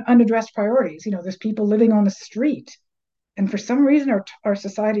other unaddressed priorities, there's people living on the street. And for some reason, our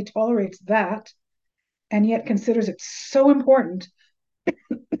society tolerates that and yet considers it so important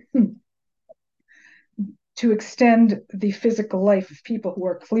to extend the physical life of people who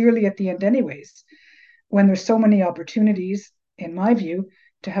are clearly at the end anyways, when there's so many opportunities, in my view,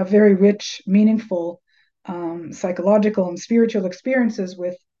 to have very rich, meaningful psychological and spiritual experiences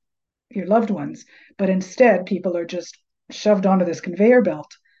with your loved ones. But instead, people are just shoved onto this conveyor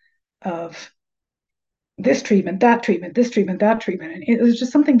belt of this treatment, that treatment, this treatment, that treatment. And it was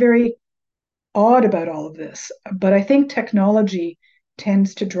just something very odd about all of this. But I think technology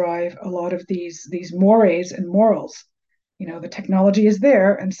tends to drive a lot of these mores and morals. The technology is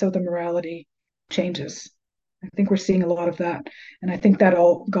there, and so the morality changes. I think we're seeing a lot of that, and I think that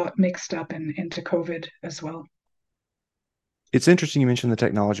all got mixed up into COVID as well. It's interesting you mentioned the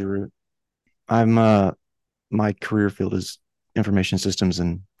technology route. I'm my career field is information systems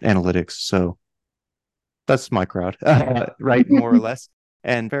and analytics, so that's my crowd, right? More or less,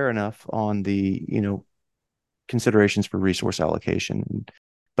 and fair enough on the considerations for resource allocation.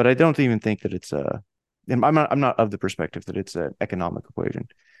 But I don't even think that it's I'm not of the perspective that it's an economic equation,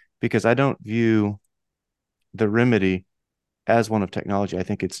 because I don't view the remedy as one of technology. I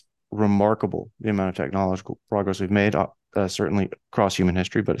think it's remarkable the amount of technological progress we've made, certainly across human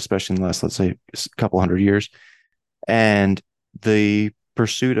history, but especially in the last, let's say, a couple hundred years. And the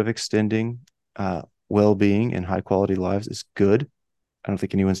pursuit of extending well-being and high quality lives is good. I don't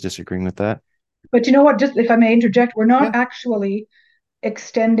think anyone's disagreeing with that. But you know what, just if I may interject, we're not actually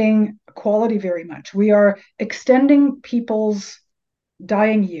extending quality very much. We are extending people's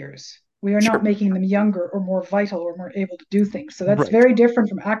dying years. We are not making them younger or more vital or more able to do things. So that's very different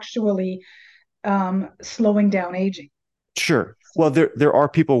from actually slowing down aging. Sure. Well, there are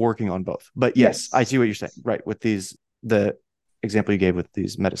people working on both, but yes, I see what you're saying. Right. With the example you gave with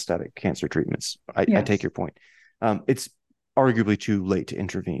these metastatic cancer treatments, I take your point. It's arguably too late to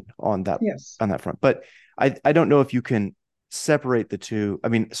intervene on that front, but I don't know if you can separate the two. I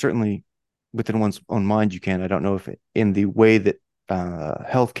mean, certainly within one's own mind you can. I don't know if in the way that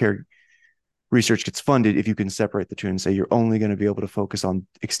healthcare research gets funded, if you can separate the two and say you're only going to be able to focus on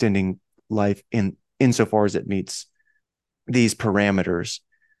extending life insofar as it meets these parameters,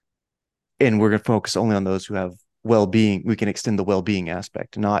 and we're going to focus only on those who have well-being. We can extend the well-being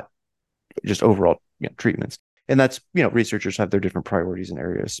aspect, not just overall treatments. And that's, researchers have their different priorities and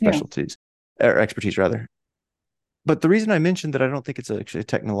areas, specialties, or expertise rather. But the reason I mentioned that I don't think it's actually a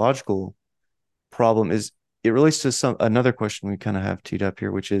technological problem is it relates to another question we kind of have teed up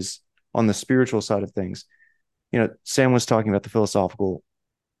here, which is on the spiritual side of things. Sam was talking about the philosophical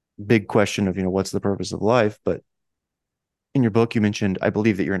big question of, what's the purpose of life? But in your book, you mentioned, I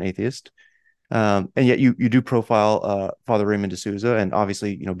believe, that you're an atheist. And yet you do profile Father Raymond D'Souza, and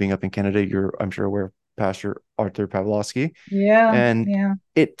obviously, being up in Canada, you're, I'm sure, aware of Pastor Arthur Pawlowski. And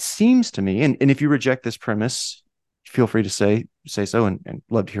it seems to me, and if you reject this premise, feel free to say so, and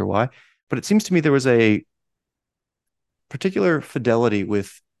love to hear why. But it seems to me there was a particular fidelity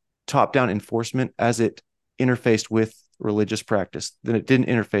with top-down enforcement as it interfaced with religious practice that it didn't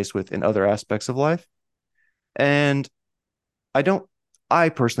interface with in other aspects of life. And I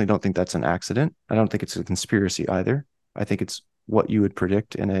personally don't think that's an accident. I don't think it's a conspiracy either. I think it's what you would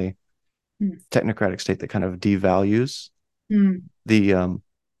predict in a technocratic state that kind of devalues the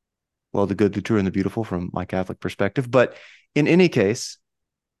good, the true, and the beautiful from my Catholic perspective. But in any case,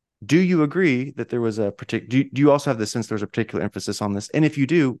 Do you agree that there was a particular, do you also have the sense there was a particular emphasis on this? And if you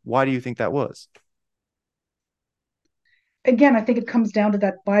do, why do you think that was? Again, I think it comes down to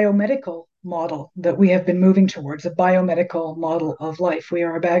that biomedical model that we have been moving towards, a biomedical model of life. We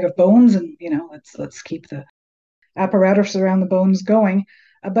are a bag of bones, and let's keep the apparatus around the bones going.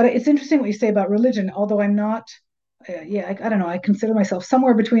 But it's interesting what you say about religion, although I'm not, I don't know, I consider myself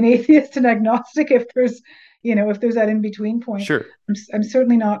somewhere between atheist and agnostic if there's that in between point. Sure. I'm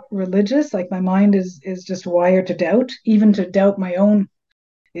certainly not religious. Like, my mind is just wired to doubt, even to doubt my own,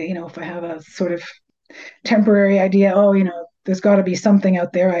 if I have a sort of temporary idea, there's got to be something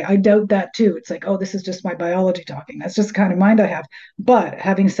out there. I doubt that too. It's like, oh, this is just my biology talking. That's just the kind of mind I have. But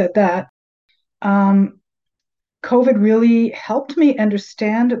having said that, COVID really helped me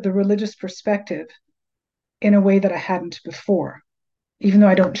understand the religious perspective in a way that I hadn't before, even though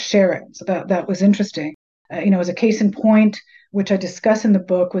I don't share it. So that was interesting. As a case in point, which I discuss in the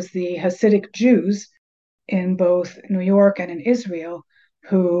book, was the Hasidic Jews in both New York and in Israel,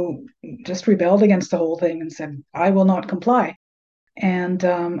 who just rebelled against the whole thing and said, I will not comply. And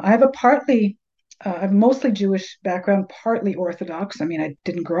I have a mostly Jewish background, partly Orthodox. I mean, I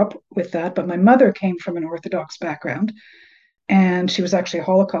didn't grow up with that, but my mother came from an Orthodox background, and she was actually a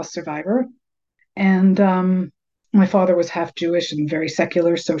Holocaust survivor. And my father was half Jewish and very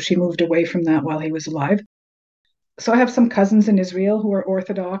secular, so she moved away from that while he was alive. So I have some cousins in Israel who are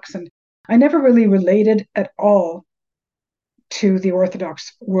Orthodox, and I never really related at all to the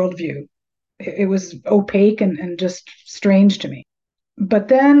Orthodox worldview. It was opaque and just strange to me. But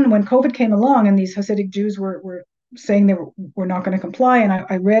then when COVID came along and these Hasidic Jews were saying were not going to comply, and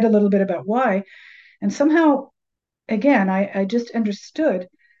I read a little bit about why, and somehow, again, I just understood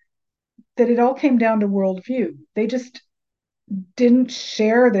that it all came down to worldview. They just didn't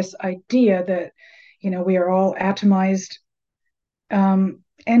share this idea that, we are all atomized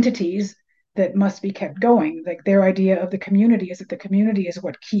entities that must be kept going. Like, their idea of the community is that the community is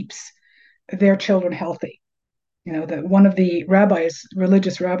what keeps their children healthy. One of the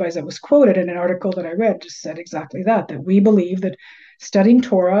religious rabbis that was quoted in an article that I read just said exactly that we believe that studying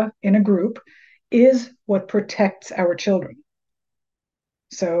Torah in a group is what protects our children.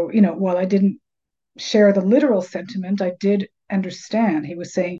 So, while I didn't share the literal sentiment, I did understand. He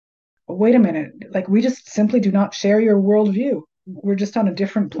was saying, well, wait a minute, like, we just simply do not share your worldview. We're just on a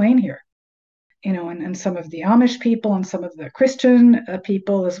different plane here. And some of the Amish people and some of the Christian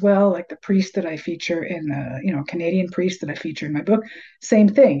people as well, like the priest that I feature Canadian priest that I feature in my book, same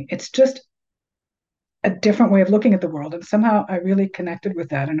thing. It's just a different way of looking at the world. And somehow I really connected with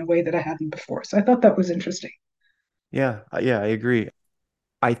that in a way that I hadn't before. So I thought that was interesting. Yeah, I agree.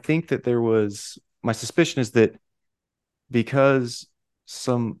 I think that my suspicion is that because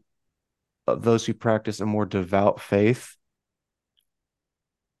some of those who practice a more devout faith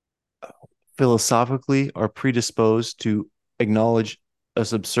philosophically are predisposed to acknowledge a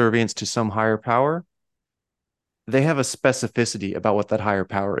subservience to some higher power, they have a specificity about what that higher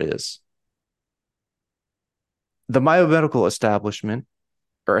power is. The biomedical establishment,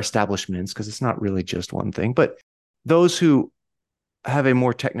 or establishments, because it's not really just one thing, but those who have a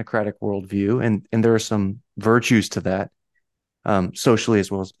more technocratic worldview, and there are some virtues to that, socially as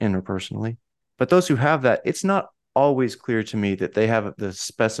well as interpersonally. But those who have that, it's not always clear to me that they have the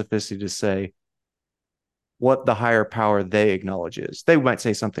specificity to say what the higher power they acknowledge is. They might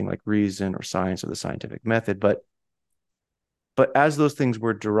say something like reason or science or the scientific method, but as those things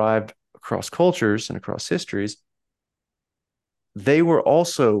were derived across cultures and across histories, they were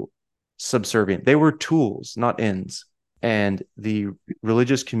also subservient. They were tools, not ends. And the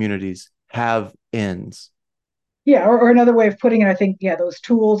religious communities have ends. Yeah, or another way of putting it, I think, those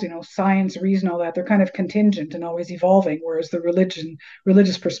tools, science, reason, all that, they're kind of contingent and always evolving, whereas the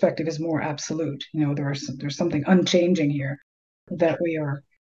religious perspective is more absolute. There's something unchanging here that we are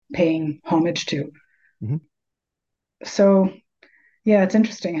paying homage to. Mm-hmm. So, yeah, it's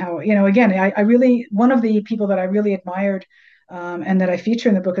interesting how, again, I really, one of the people that I really admired and that I feature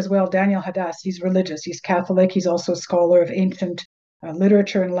in the book as well, Daniel Hadas, he's religious, he's Catholic, he's also a scholar of ancient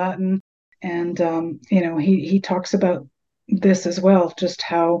literature in Latin. And, he talks about this as well, just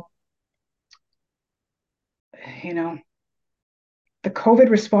how, the COVID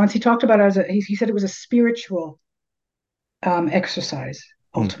response, he talked about it he said it was a spiritual exercise,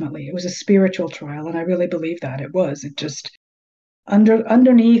 ultimately. It was a spiritual trial. And I really believe that it was. It just,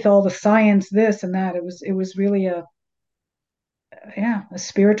 underneath all the science, this and that, it was really a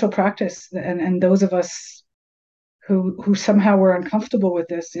spiritual practice. And those of us who somehow were uncomfortable with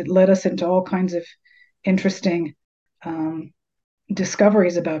this, it led us into all kinds of interesting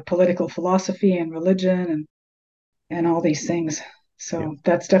discoveries about political philosophy and religion and all these things. So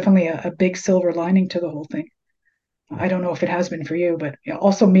that's definitely a big silver lining to the whole thing. I don't know if it has been for you, but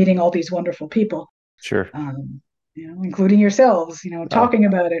also meeting all these wonderful people, Sure. Including yourselves, talking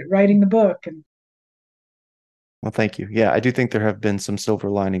about it, writing the book. And well, thank you. Yeah, I do think there have been some silver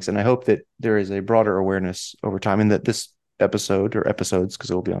linings, and I hope that there is a broader awareness over time, and that this episode or episodes,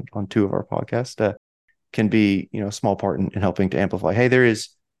 because it will be on two of our podcasts, can be, a small part in helping to amplify. Hey, there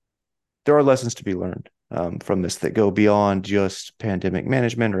are lessons to be learned from this that go beyond just pandemic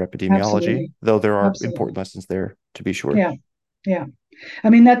management or epidemiology, absolutely, though there are important absolutely, lessons there to be sure. yeah, yeah. I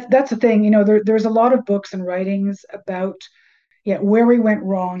mean, that's the thing. There's a lot of books and writings about where we went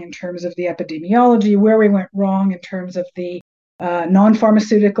wrong in terms of the epidemiology, where we went wrong in terms of the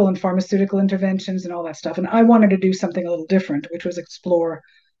non-pharmaceutical and pharmaceutical interventions and all that stuff. And I wanted to do something a little different, which was explore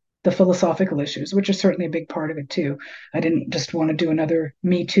the philosophical issues, which are certainly a big part of it too. I didn't just want to do another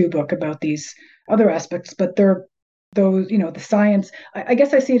Me Too book about these other aspects, but they're those, the science. I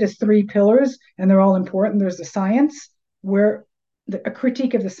guess I see it as three pillars, and they're all important. There's the science, where a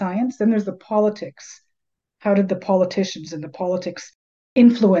critique of the science, then there's the politics. How did the politicians and the politics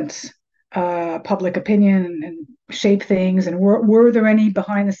influence public opinion and shape things? And were there any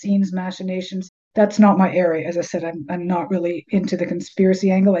behind the scenes machinations? That's not my area. As I said, I'm not really into the conspiracy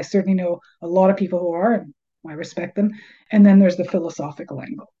angle. I certainly know a lot of people who are, and I respect them. And then there's the philosophical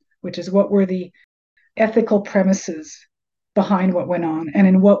angle, which is what were the ethical premises behind what went on, and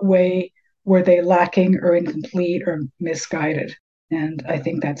in what way were they lacking or incomplete or misguided. And I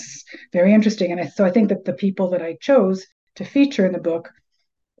think that's very interesting. And so I think that the people that I chose to feature in the book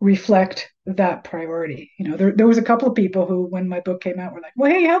reflect that priority. There was a couple of people who, when my book came out, were like, "Well,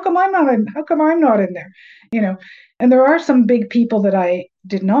 hey, how come I'm not in there?" And there are some big people that I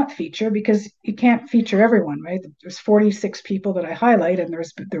did not feature because you can't feature everyone, right? There's 46 people that I highlight, and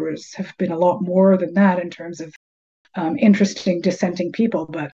have been a lot more than that in terms of interesting dissenting people.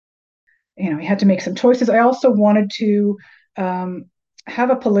 But you had to make some choices. I also wanted to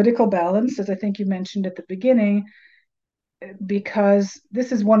have a political balance, as I think you mentioned at the beginning, because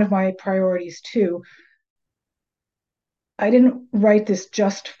this is one of my priorities too. I didn't write this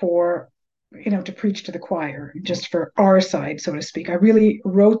just for, to preach to the choir, just for our side, so to speak. I really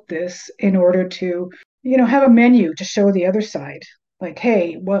wrote this in order to, have a menu to show the other side. Like,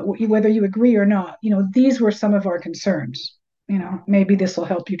 hey, whether you agree or not, these were some of our concerns. Maybe this will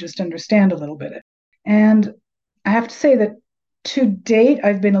help you just understand a little bit. And I have to say that to date,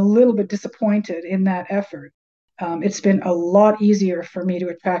 I've been a little bit disappointed in that effort. It's been a lot easier for me to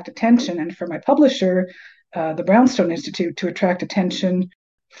attract attention, and for my publisher, the Brownstone Institute, to attract attention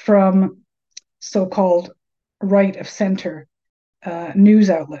from so-called right of center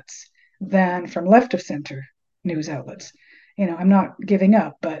news outlets than from left of center news outlets. I'm not giving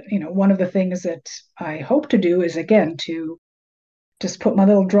up, but one of the things that I hope to do is, again, to just put my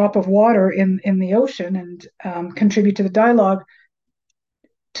little drop of water in the ocean and contribute to the dialogue,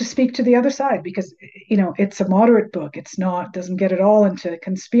 to speak to the other side, because it's a moderate book. It's not, doesn't get it all into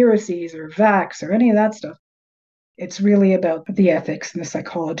conspiracies or vax or any of that stuff. It's really about the ethics and the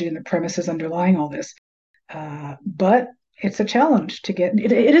psychology and the premises underlying all this. But it's a challenge to get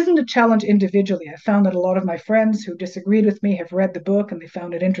it. It isn't a challenge individually. I found that a lot of my friends who disagreed with me have read the book and they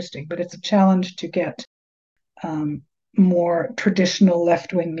found it interesting, but it's a challenge to get more traditional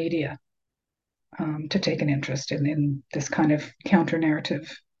left-wing media to take an interest in this kind of counter-narrative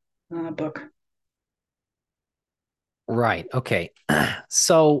book. Right. Okay.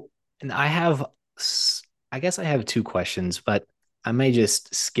 So, and I guess I have two questions, but I may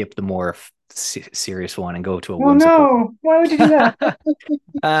just skip the more serious one and go to a whimsical. No, why would you do that?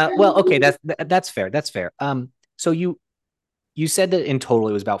 Well, okay, that's fair. That's fair. So you said that in total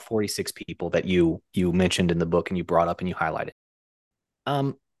it was about 46 people that you mentioned in the book and you brought up and you highlighted.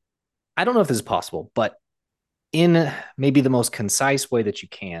 I don't know if this is possible, but in maybe the most concise way that you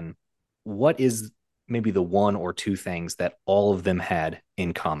can, what is maybe the one or two things that all of them had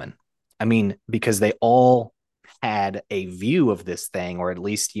in common? I mean, because they all had a view of this thing, or at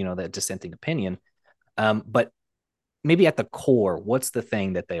least, that dissenting opinion. But maybe at the core, what's the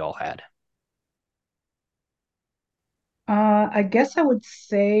thing that they all had? I guess I would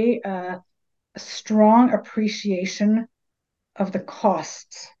say a strong appreciation of the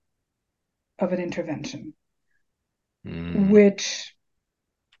costs of an intervention, which,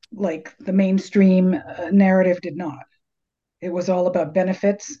 like, the mainstream narrative did not. It was all about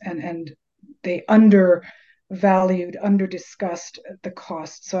benefits, and they undervalued, under-discussed the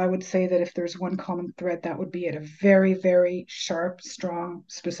cost. So I would say that if there's one common thread, that would be it: a very, very sharp, strong,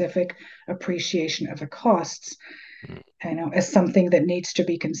 specific appreciation of the costs, as something that needs to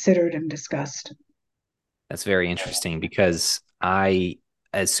be considered and discussed. That's very interesting, because I,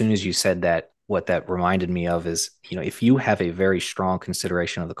 as soon as you said that, what that reminded me of is, if you have a very strong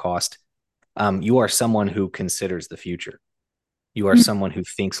consideration of the cost, you are someone who considers the future. You are Mm, someone who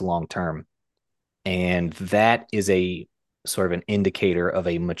thinks long term. And that is a sort of an indicator of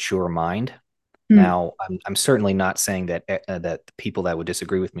a mature mind. mm, Now, I'm certainly not saying that that the people that would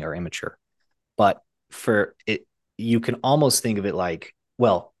disagree with me are immature, but for it, you can almost think of it like,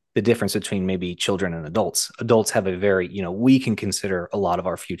 well, the difference between maybe children and adults. Adults have a very, we can consider a lot of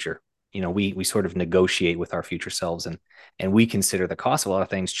our future. We sort of negotiate with our future selves, and we consider the cost of a lot of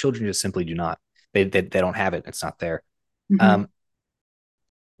things. Children just simply do not. They don't have it. It's not there. mhm. Um,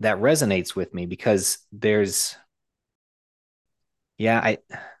 that resonates with me because yeah,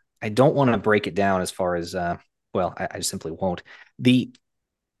 I don't want to break it down as far as well, I just simply won't. The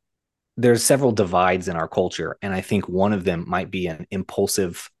There's several divides in our culture, and I think one of them might be an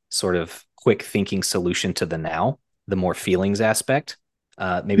impulsive sort of quick thinking solution to the now, the more feelings aspect,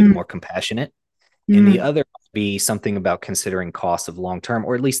 maybe the Mm, more compassionate, and the mm, other might be something about considering cost of long term,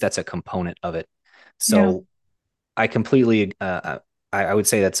 or at least that's a component of it. yeah. So I completely, I would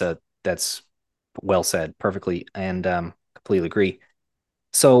say that's well said, perfectly, and completely agree.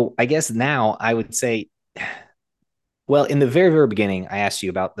 So I guess now I would say, well, in the very, very beginning, I asked you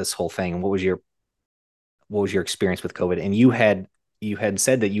about this whole thing and what was your experience with COVID? And you had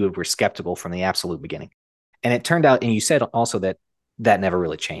said that you were skeptical from the absolute beginning. And it turned out, and you said also that that never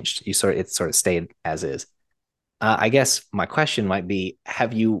really changed. It sort of stayed as is. I guess my question might be,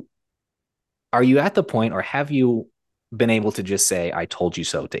 are you at the point, or have you been able to just say, I told you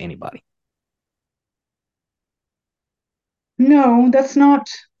so to anybody? No, that's not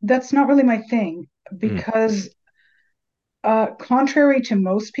really my thing Mm, because contrary to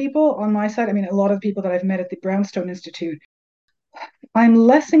most people on my side, I mean, a lot of the people that I've met at the Brownstone Institute, I'm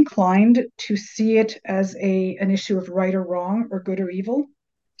less inclined to see it as an issue of right or wrong or good or evil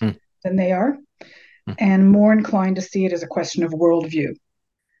mm, than they are, mm, and more inclined to see it as a question of worldview.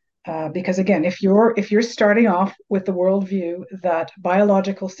 Because again, if you're starting off with the worldview that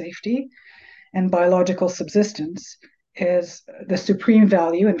biological safety and biological subsistence is the supreme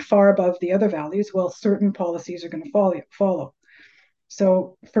value and far above the other values, well, certain policies are going to follow.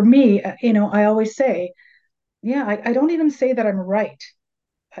 So for me, I always say, yeah, I don't even say that I'm right.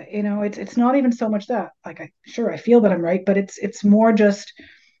 It's not even so much that, like, I feel that I'm right, but it's more just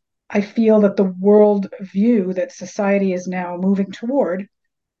I feel that the world view that society is now moving toward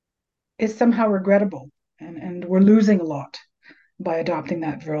is somehow regrettable, and we're losing a lot by adopting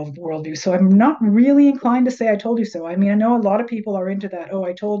that worldview. So I'm not really inclined to say I told you so. I mean, I know a lot of people are into that. Oh,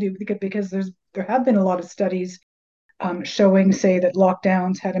 I told you, because there have been a lot of studies showing, say, that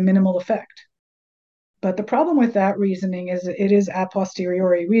lockdowns had a minimal effect. But the problem with that reasoning is it is a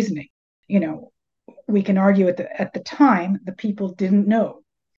posteriori reasoning. You know, we can argue at the time the people didn't know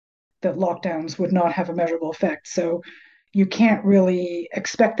that lockdowns would not have a measurable effect. So you can't really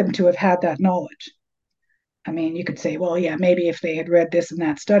expect them to have had that knowledge. I mean, you could say, well, yeah, maybe if they had read this and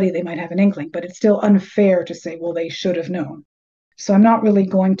that study, they might have an inkling, but it's still unfair to say, well, they should have known. So I'm not really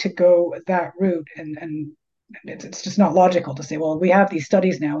going to go that route, and it's just not logical to say, well, we have these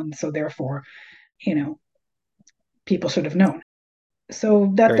studies now, and so therefore, you know, people should have known.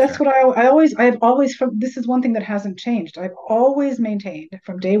 So very that's fair. what I've always from this is one thing that hasn't changed. I've always maintained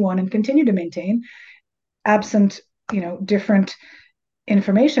from day one and continue to maintain, absent, different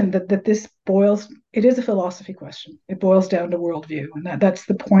information, that this boils it is a philosophy question. It boils down to worldview, and that's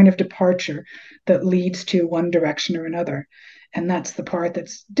the point of departure that leads to one direction or another. And that's the part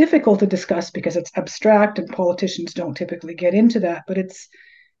that's difficult to discuss because it's abstract and politicians don't typically get into that, but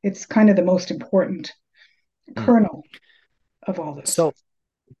it's kind of the most important Mm. kernel of all this. So,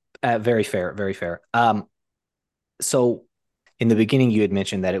 very fair, very fair. So in the beginning, you had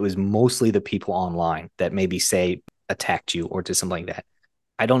mentioned that it was mostly the people online that maybe say attacked you or did something like that.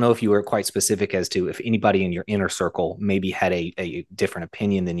 I don't know if you were quite specific as to if anybody in your inner circle maybe had a different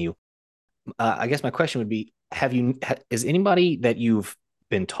opinion than you. I guess my question would be: is anybody that you've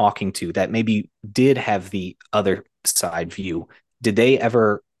been talking to that maybe did have the other side view? Did they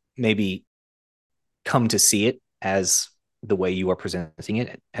ever maybe come to see it as the way you are presenting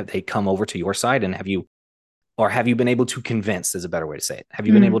it? Have they come over to your side, and have you been able to convince, is a better way to say it? Have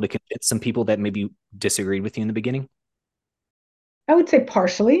you been Mm. able to convince some people that maybe disagreed with you in the beginning? I would say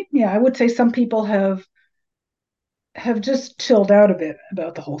partially. Yeah, I would say some people have just chilled out a bit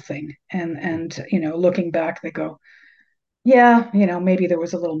about the whole thing, and looking back, they go, yeah, maybe there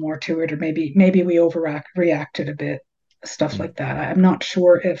was a little more to it, or maybe we overreacted a bit, stuff Mm. like that. I'm not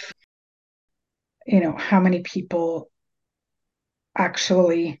sure if how many people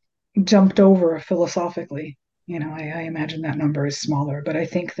actually jumped over philosophically, I imagine that number is smaller, but I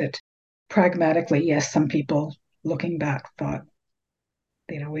think that pragmatically, yes, some people looking back thought,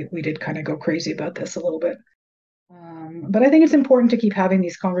 we did kind of go crazy about this a little bit. But I think it's important to keep having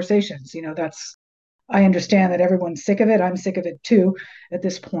these conversations. I understand that everyone's sick of it. I'm sick of it too at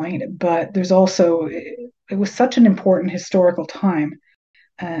this point. But there's also, it was such an important historical time,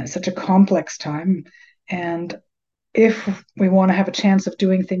 such a complex time. And if we want to have a chance of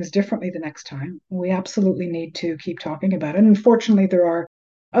doing things differently the next time, we absolutely need to keep talking about it. And unfortunately, there are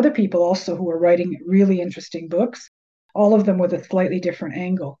other people also who are writing really interesting books, all of them with a slightly different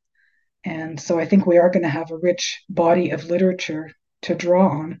angle. And so I think we are going to have a rich body of literature to draw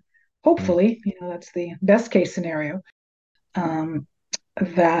on. Hopefully, that's the best case scenario,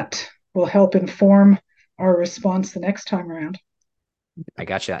 that will help inform our response the next time around. I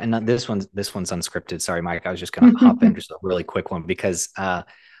gotcha. And this one's unscripted. Sorry, Mike. I was just going to hop in just a really quick one because, I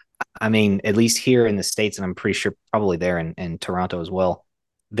mean, at least here in the States, and I'm pretty sure probably there in Toronto as well,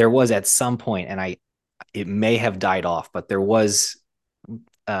 there was at some point, and it may have died off, but there was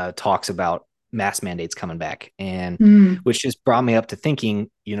talks about mask mandates coming back, and which just brought me up to thinking,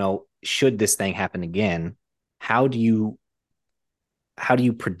 should this thing happen again, how do you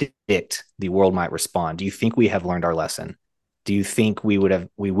predict the world might respond? Do you think we have learned our lesson? Do you think we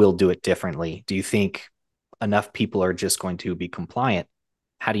will do it differently? Do you think enough people are just going to be compliant?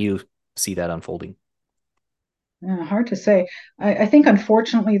 How do you see that unfolding? Hard to say. I think,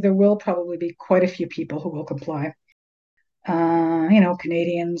 unfortunately, there will probably be quite a few people who will comply.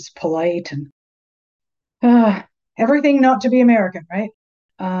 Canadians, polite, and everything not to be American, right?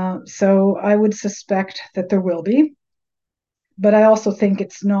 So I would suspect that there will be. But I also think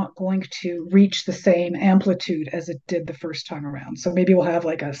it's not going to reach the same amplitude as it did the first time around. So maybe we'll have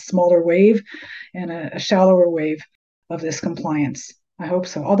like a smaller wave and a shallower wave of this compliance. I hope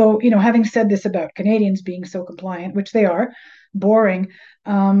so. Although, having said this about Canadians being so compliant, which they are, boring,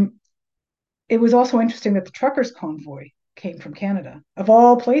 it was also interesting that the truckers' convoy came from Canada, of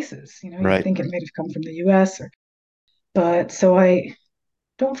all places. Right. You'd think it might have come from the US, but so I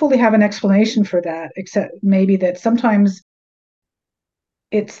don't fully have an explanation for that, except maybe that sometimes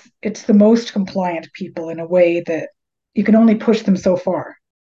it's the most compliant people in a way that you can only push them so far,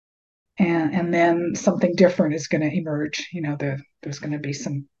 and then something different is going to emerge. There's going to be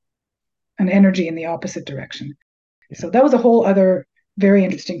an energy in the opposite direction. Yeah. So that was a whole other very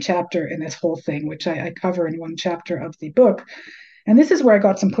interesting chapter in this whole thing, which I cover in one chapter of the book. And this is where I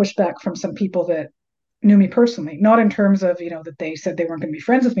got some pushback from some people that knew me personally, not in terms of that they said they weren't going to be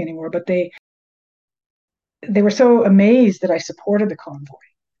friends with me anymore, but they were so amazed that I supported the convoy.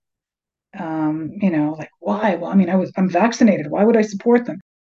 Like, why? Well, I mean, I'm vaccinated. Why would I support them?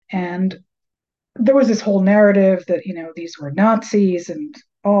 And there was this whole narrative that, these were Nazis and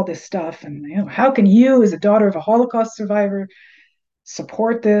all this stuff. And, how can you, as a daughter of a Holocaust survivor,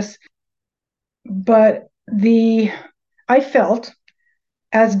 support this? But I felt,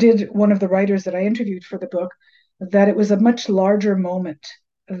 as did one of the writers that I interviewed for the book, that it was a much larger moment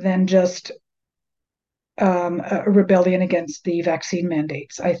than just a rebellion against the vaccine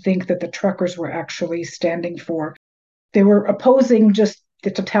mandates. I think that the truckers were actually they were opposing just the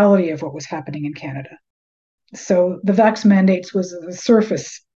totality of what was happening in Canada. So the vax mandates was a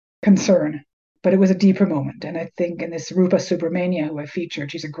surface concern, but it was a deeper moment. And I think in this Rupa Subramania, who I featured,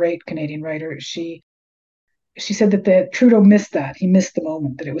 she's a great Canadian writer, she said that Trudeau missed that. He missed the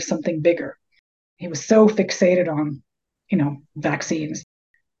moment, that it was something bigger. He was so fixated on, vaccines.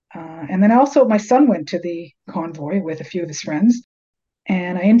 And then also my son went to the convoy with a few of his friends,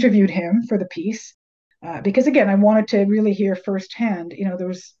 and I interviewed him for the piece because, again, I wanted to really hear firsthand.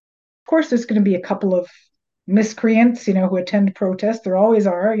 Of course, there's going to be a couple of miscreants, who attend protests. There always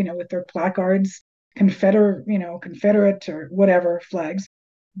are, with their placards, Confederate or whatever flags.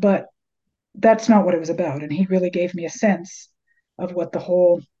 But that's not what it was about. And he really gave me a sense of what the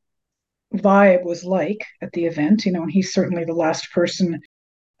whole vibe was like at the event, and he's certainly the last person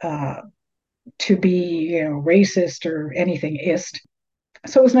to be, racist or anything ist.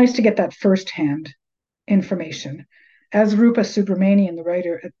 So it was nice to get that firsthand information, as Rupa Subramanian, the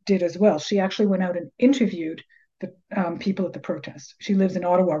writer, did as well. She actually went out and interviewed the people at the protest. She lives in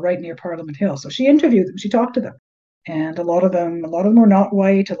Ottawa, right near Parliament Hill. So she interviewed them. She talked to them, and a lot of them were not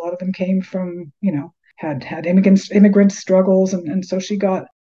white. A lot of them came from, had immigrant struggles, and so she got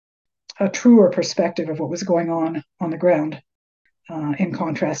a truer perspective of what was going on the ground. In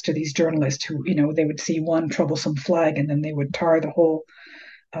contrast to these journalists who, they would see one troublesome flag and then they would tar the whole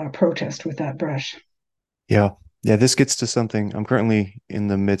protest with that brush. Yeah. This gets to something. I'm currently in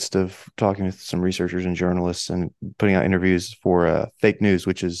the midst of talking with some researchers and journalists and putting out interviews for fake news,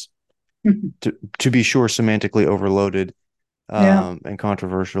 which is to be sure, semantically overloaded Yeah. and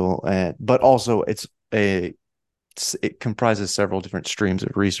controversial, but also it comprises several different streams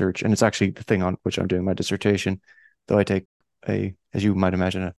of research, and it's actually the thing on which I'm doing my dissertation, though I take as you might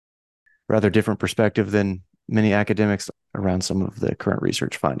imagine, a rather different perspective than many academics around some of the current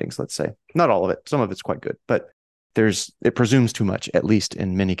research findings, let's say. Not all of it, some of it's quite good, but it presumes too much, at least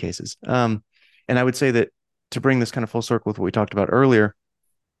in many cases. And I would say that to bring this kind of full circle with what we talked about earlier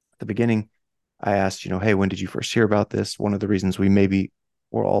at the beginning, I asked, hey, when did you first hear about this? One of the reasons we maybe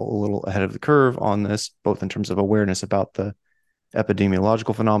were all a little ahead of the curve on this, both in terms of awareness about the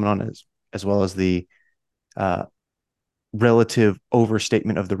epidemiological phenomenon as well as the relative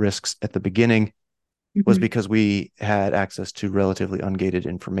overstatement of the risks at the beginning, was because we had access to relatively ungated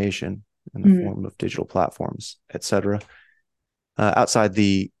information in the form of digital platforms, et cetera, outside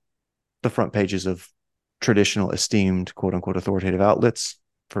the front pages of traditional esteemed quote unquote authoritative outlets,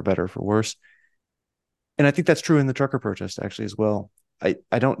 for better or for worse. And I think that's true in the trucker protest actually as well.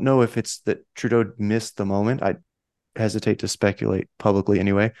 I don't know if it's that Trudeau missed the moment. I hesitate to speculate publicly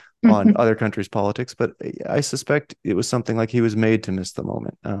anyway on other countries' politics, but I suspect it was something like he was made to miss the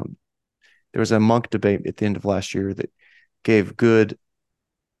moment. There was a Munk debate at the end of last year that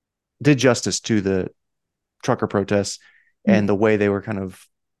did justice to the trucker protests and the way they were kind of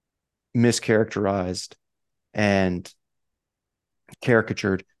mischaracterized and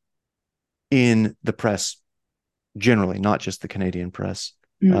caricatured in the press generally, not just the Canadian press,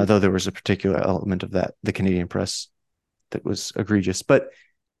 though there was a particular element of that, the Canadian press, that was egregious. But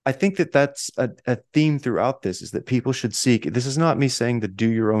I think that that's a theme throughout this, is that people should seek. This is not me saying the do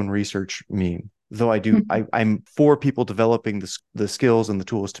your own research meme, though I'm for people developing the skills and the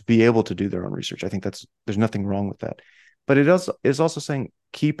tools to be able to do their own research. I think there's nothing wrong with that. But it is also saying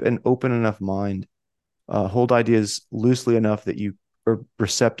keep an open enough mind, hold ideas loosely enough that you are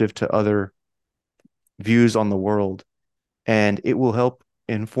receptive to other views on the world, and it will help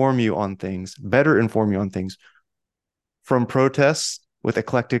better inform you on things from protests with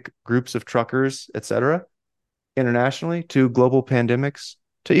eclectic groups of truckers, etc., internationally, to global pandemics,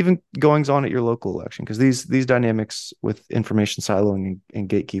 to even goings on at your local election. Because these dynamics with information siloing and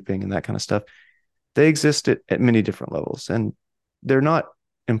gatekeeping and that kind of stuff, they exist at many different levels, and they're not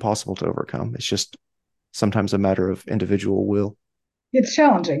impossible to overcome. It's just sometimes a matter of individual will. It's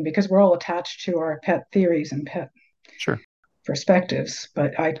challenging because we're all attached to our pet theories and pet perspectives,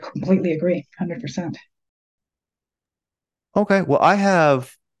 but I completely agree, 100%. Okay, well, I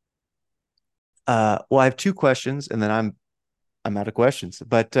have two questions, and then I'm out of questions.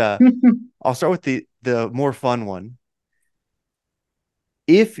 But I'll start with the more fun one.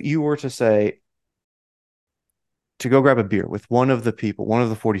 If you were to say to go grab a beer with one of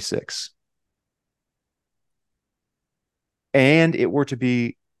the 46, and it were to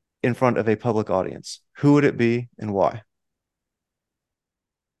be in front of a public audience, who would it be and why?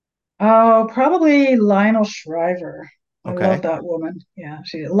 Oh, probably Lionel Shriver. I love Okay. that woman. Yeah,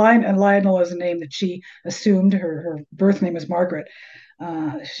 Lionel is a name that she assumed. Her birth name is Margaret.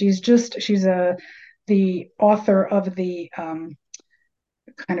 She's the author of the kind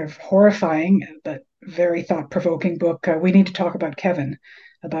of horrifying but very thought-provoking book. We Need to Talk About Kevin,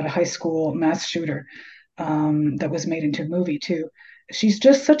 about a high school mass shooter, that was made into a movie too. She's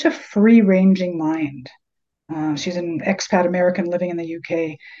just such a free-ranging mind. She's an expat American living in the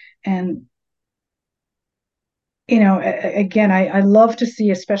UK, and again, I love to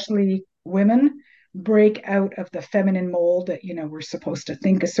see, especially women, break out of the feminine mold that, we're supposed to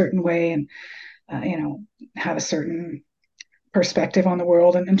think a certain way and, have a certain perspective on the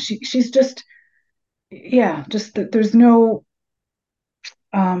world. And she's just, yeah, just that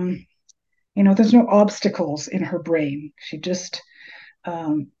um, there's no obstacles in her brain. She just,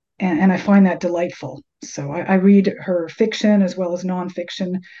 and I find that delightful. So I read her fiction as well as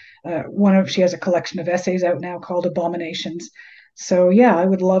nonfiction. She has a collection of essays out now called Abominations. So yeah, I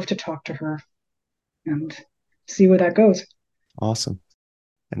would love to talk to her and see where that goes. Awesome.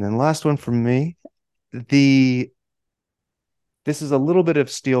 And then last one from me. This is a little bit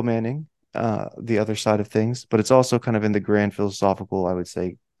of steel manning, the other side of things, but it's also kind of in the grand philosophical, I would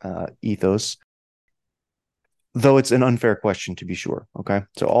say, ethos. Though it's an unfair question, to be sure. Okay.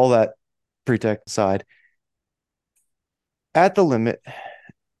 So all that pretext aside, at the limit,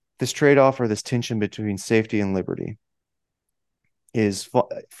 this trade-off or this tension between safety and liberty is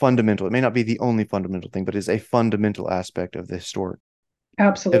fundamental. It may not be the only fundamental thing, but is a fundamental aspect of the historic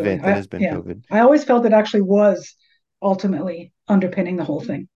Absolutely. event that has been COVID. I always felt it actually was ultimately underpinning the whole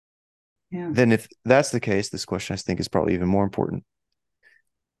thing. Yeah. Then if that's the case, this question I think is probably even more important.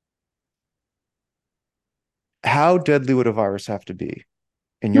 How deadly would a virus have to be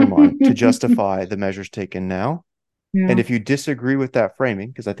in your mind to justify the measures taken now? Yeah. And if you disagree with that framing,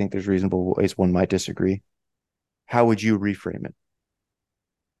 because I think there's reasonable ways one might disagree, how would you reframe it?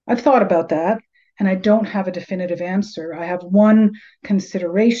 I've thought about that, and I don't have a definitive answer. I have one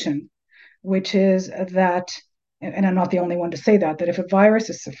consideration, which is that, and I'm not the only one to say that if a virus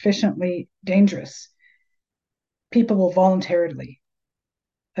is sufficiently dangerous, people will voluntarily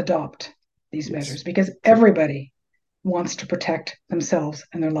adopt these measures because everybody wants to protect themselves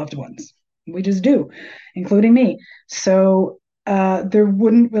and their loved ones. We just do, including me. So there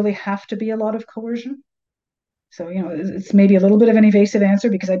wouldn't really have to be a lot of coercion. So, it's maybe a little bit of an evasive answer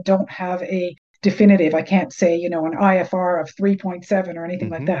because I don't have a definitive. I can't say, an IFR of 3.7 or anything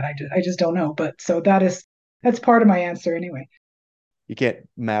like that. I just don't know. But so that's part of my answer anyway. You can't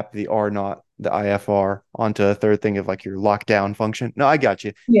map the R naught, the IFR, onto a third thing of like your lockdown function. No, I got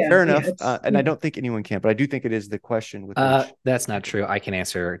you. Yeah, fair enough. And I don't think anyone can, but I do think it is the question with which. That's not true. I can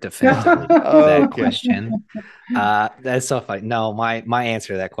answer definitively that question. That's so funny. No, my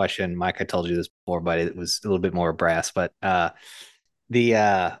answer to that question, Mike, I told you this before, but it was a little bit more brass. But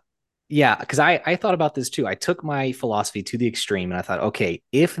yeah, because I thought about this too. I took my philosophy to the extreme and I thought, okay,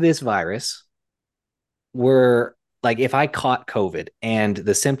 if this virus were like if I caught COVID and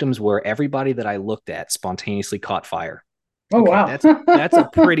the symptoms were everybody that I looked at spontaneously caught fire. Oh, okay, wow. That's a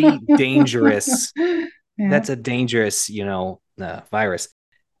pretty dangerous, yeah. That's a dangerous, virus.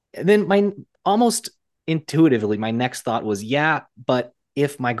 And then almost intuitively, my next thought was, yeah, but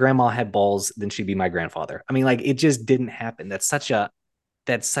if my grandma had balls, then she'd be my grandfather. I mean, like it just didn't happen. That's such a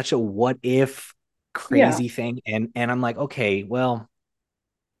what if crazy thing. And I'm like, okay, well,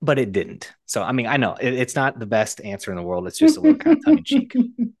 but it didn't. So, I mean, I know it's not the best answer in the world. It's just a little kind of tongue in cheek.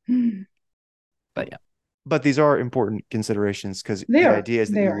 But yeah. But these are important considerations because the idea is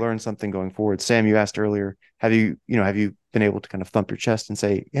that you learn something going forward. Sam, you asked earlier, have you been able to kind of thump your chest and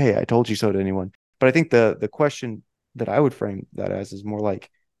say, hey, I told you so to anyone? But I think the question that I would frame that as is more like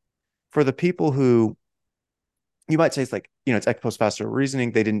for the people who you might say it's like, it's ex post facto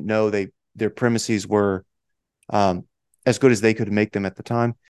reasoning. They didn't know their premises were as good as they could make them at the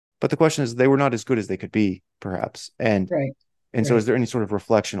time. But the question is, they were not as good as they could be, perhaps. And so is there any sort of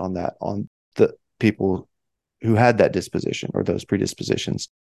reflection on that, on the people who had that disposition or those predispositions?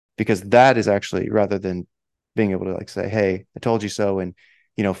 Because that is actually, rather than being able to like say, hey, I told you so, and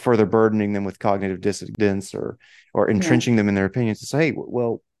further burdening them with cognitive dissonance or entrenching them in their opinions, to say, hey,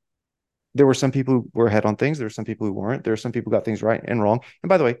 well, there were some people who were ahead on things. There were some people who weren't. There were some people who got things right and wrong. And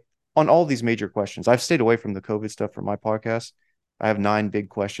by the way, on all these major questions, I've stayed away from the COVID stuff for my podcast. I have 9 big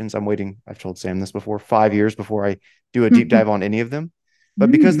questions. I'm waiting. I've told Sam this before, 5 years before I do a deep dive on any of them. But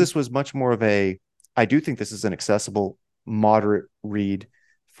because this was much more of I do think this is an accessible, moderate read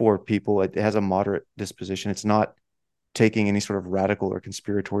for people. It has a moderate disposition. It's not taking any sort of radical or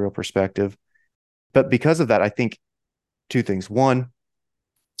conspiratorial perspective. But because of that, I think 2 things. One,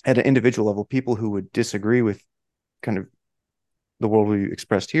 at an individual level, people who would disagree with kind of the worldview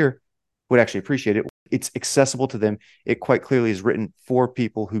expressed here would actually appreciate it. It's accessible to them. It quite clearly is written for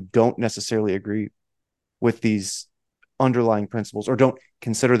people who don't necessarily agree with these underlying principles or don't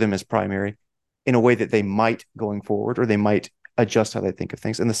consider them as primary, in a way that they might going forward, or they might adjust how they think of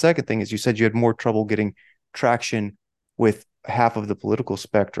things. And the second thing is, you said you had more trouble getting traction with half of the political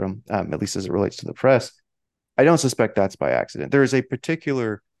spectrum, at least as it relates to the press. I don't suspect that's by accident. There is a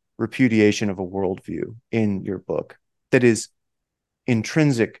particular repudiation of a worldview in your book that is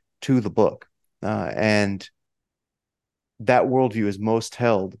intrinsic to the book. And that worldview is most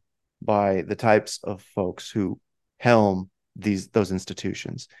held by the types of folks who helm those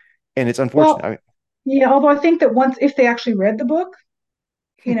institutions. And it's unfortunate. Well, yeah, although I think that if they actually read the book,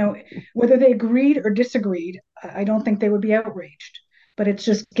 whether they agreed or disagreed, I don't think they would be outraged. But it's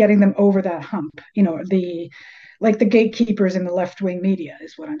just getting them over that hump. The gatekeepers in the left-wing media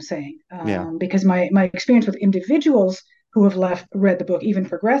is what I'm saying. Because my experience with individuals who have read the book, even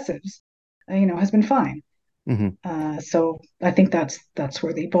progressives, has been fine. So I think that's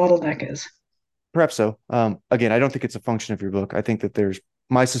where the bottleneck is. Perhaps so. Again, I don't think it's a function of your book. I think that there's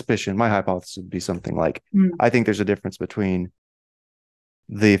my suspicion, my hypothesis would be something like, I think there's a difference between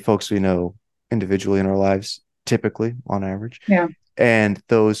the folks we know individually in our lives, typically on average, and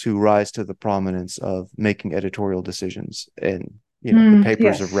those who rise to the prominence of making editorial decisions in the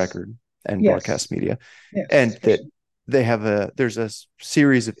papers of record and broadcast media, and that they have there's a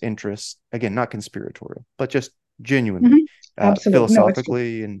series of interests, again, not conspiratorial, but just genuinely,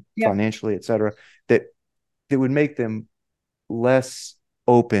 philosophically and financially, etc., that would make them less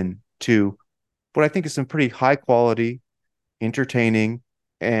open to what I think is some pretty high quality, entertaining,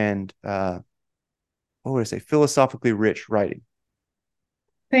 and philosophically rich writing.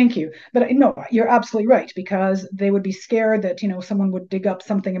 Thank you. But no, you're absolutely right, because they would be scared that, someone would dig up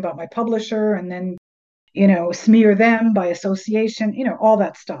something about my publisher and then, smear them by association, all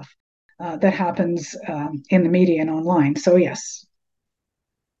that stuff that happens in the media and online. So yes,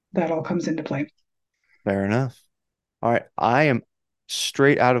 that all comes into play. Fair enough. All right. I am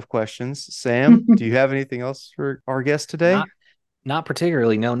straight out of questions. Sam, do you have anything else for our guest today? Not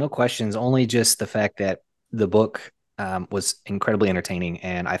particularly. No questions. Only just the fact that the book was incredibly entertaining,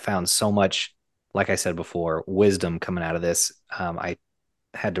 and I found so much, like I said before, wisdom coming out of this. I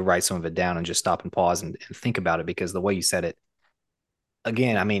had to write some of it down and just stop and pause and think about it, because the way you said it,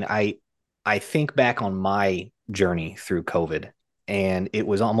 again, I mean, I think back on my journey through COVID, and it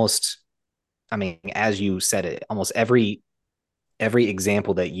was almost, I mean, as you said it, almost every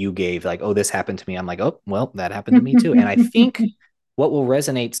example that you gave, like, oh, this happened to me, I'm like, oh, well, that happened to me too. And I think what will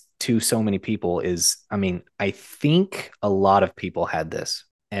resonate to so many people is, I mean, I think a lot of people had this,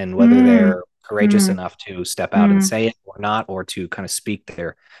 and whether they're courageous enough to step out and say it or not, or to kind of speak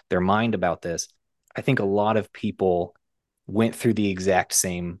their mind about this, I think a lot of people went through the exact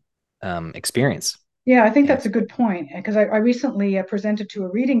same experience. Yeah, I think that's a good point, because I recently presented to a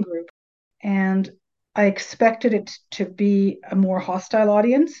reading group, and I expected it to be a more hostile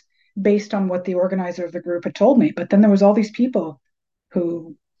audience based on what the organizer of the group had told me. But then there was all these people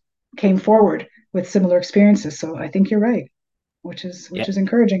who came forward with similar experiences. So I think you're right, which is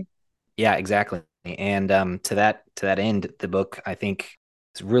encouraging. Yeah, exactly. And to that end, the book, I think,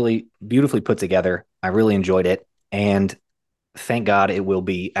 is really beautifully put together. I really enjoyed it, and thank God it will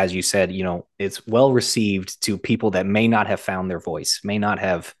be, as you said, it's well received to people that may not have found their voice, may not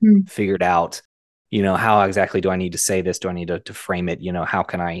have figured out, how exactly do I need to say this? Do I need to frame it? How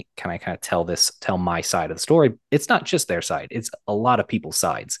can I kind of tell my side of the story? It's not just their side. It's a lot of people's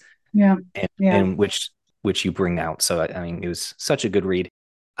sides. Yeah. And which you bring out. So, I mean, it was such a good read.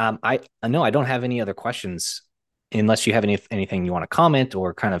 I know I don't have any other questions, unless you have anything you want to comment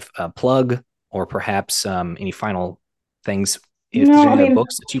or kind of plug, or perhaps any final things. If there's any other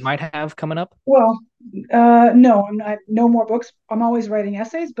books that you might have coming up? Well, no, no more books. I'm always writing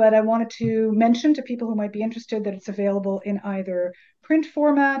essays, but I wanted to mention to people who might be interested that it's available in either print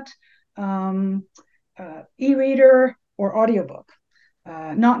format, e-reader, or audiobook.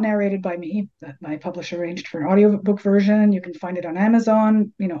 Not narrated by me. My publisher arranged for an audiobook version. You can find it on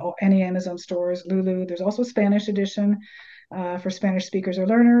Amazon, any Amazon stores, Lulu. There's also a Spanish edition for Spanish speakers or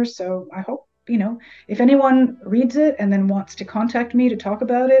learners. So I hope, if anyone reads it and then wants to contact me to talk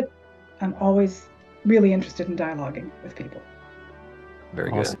about it, I'm always really interested in dialoguing with people.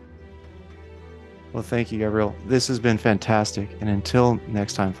 Very awesome. Good. Well, thank you, Gabrielle. This has been fantastic. And until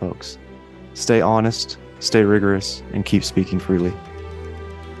next time, folks, stay honest, stay rigorous, and keep speaking freely.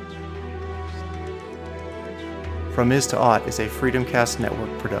 From Is to Ought is a Freedomcast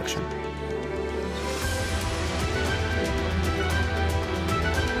Network production.